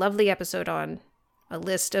this lovely episode on. A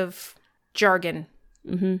list of jargon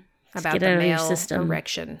about get the it out of your male system.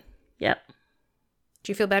 erection. Yep.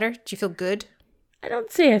 Do you feel better? Do you feel good? I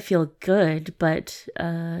don't say I feel good, but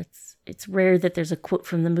it's rare that there's a quote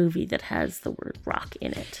from the movie that has the word rock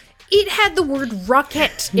in it. It had the word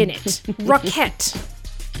rocket in it. Rocket.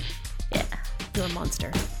 Yeah. You're a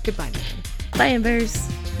monster. Goodbye, Megan. Bye, Embers.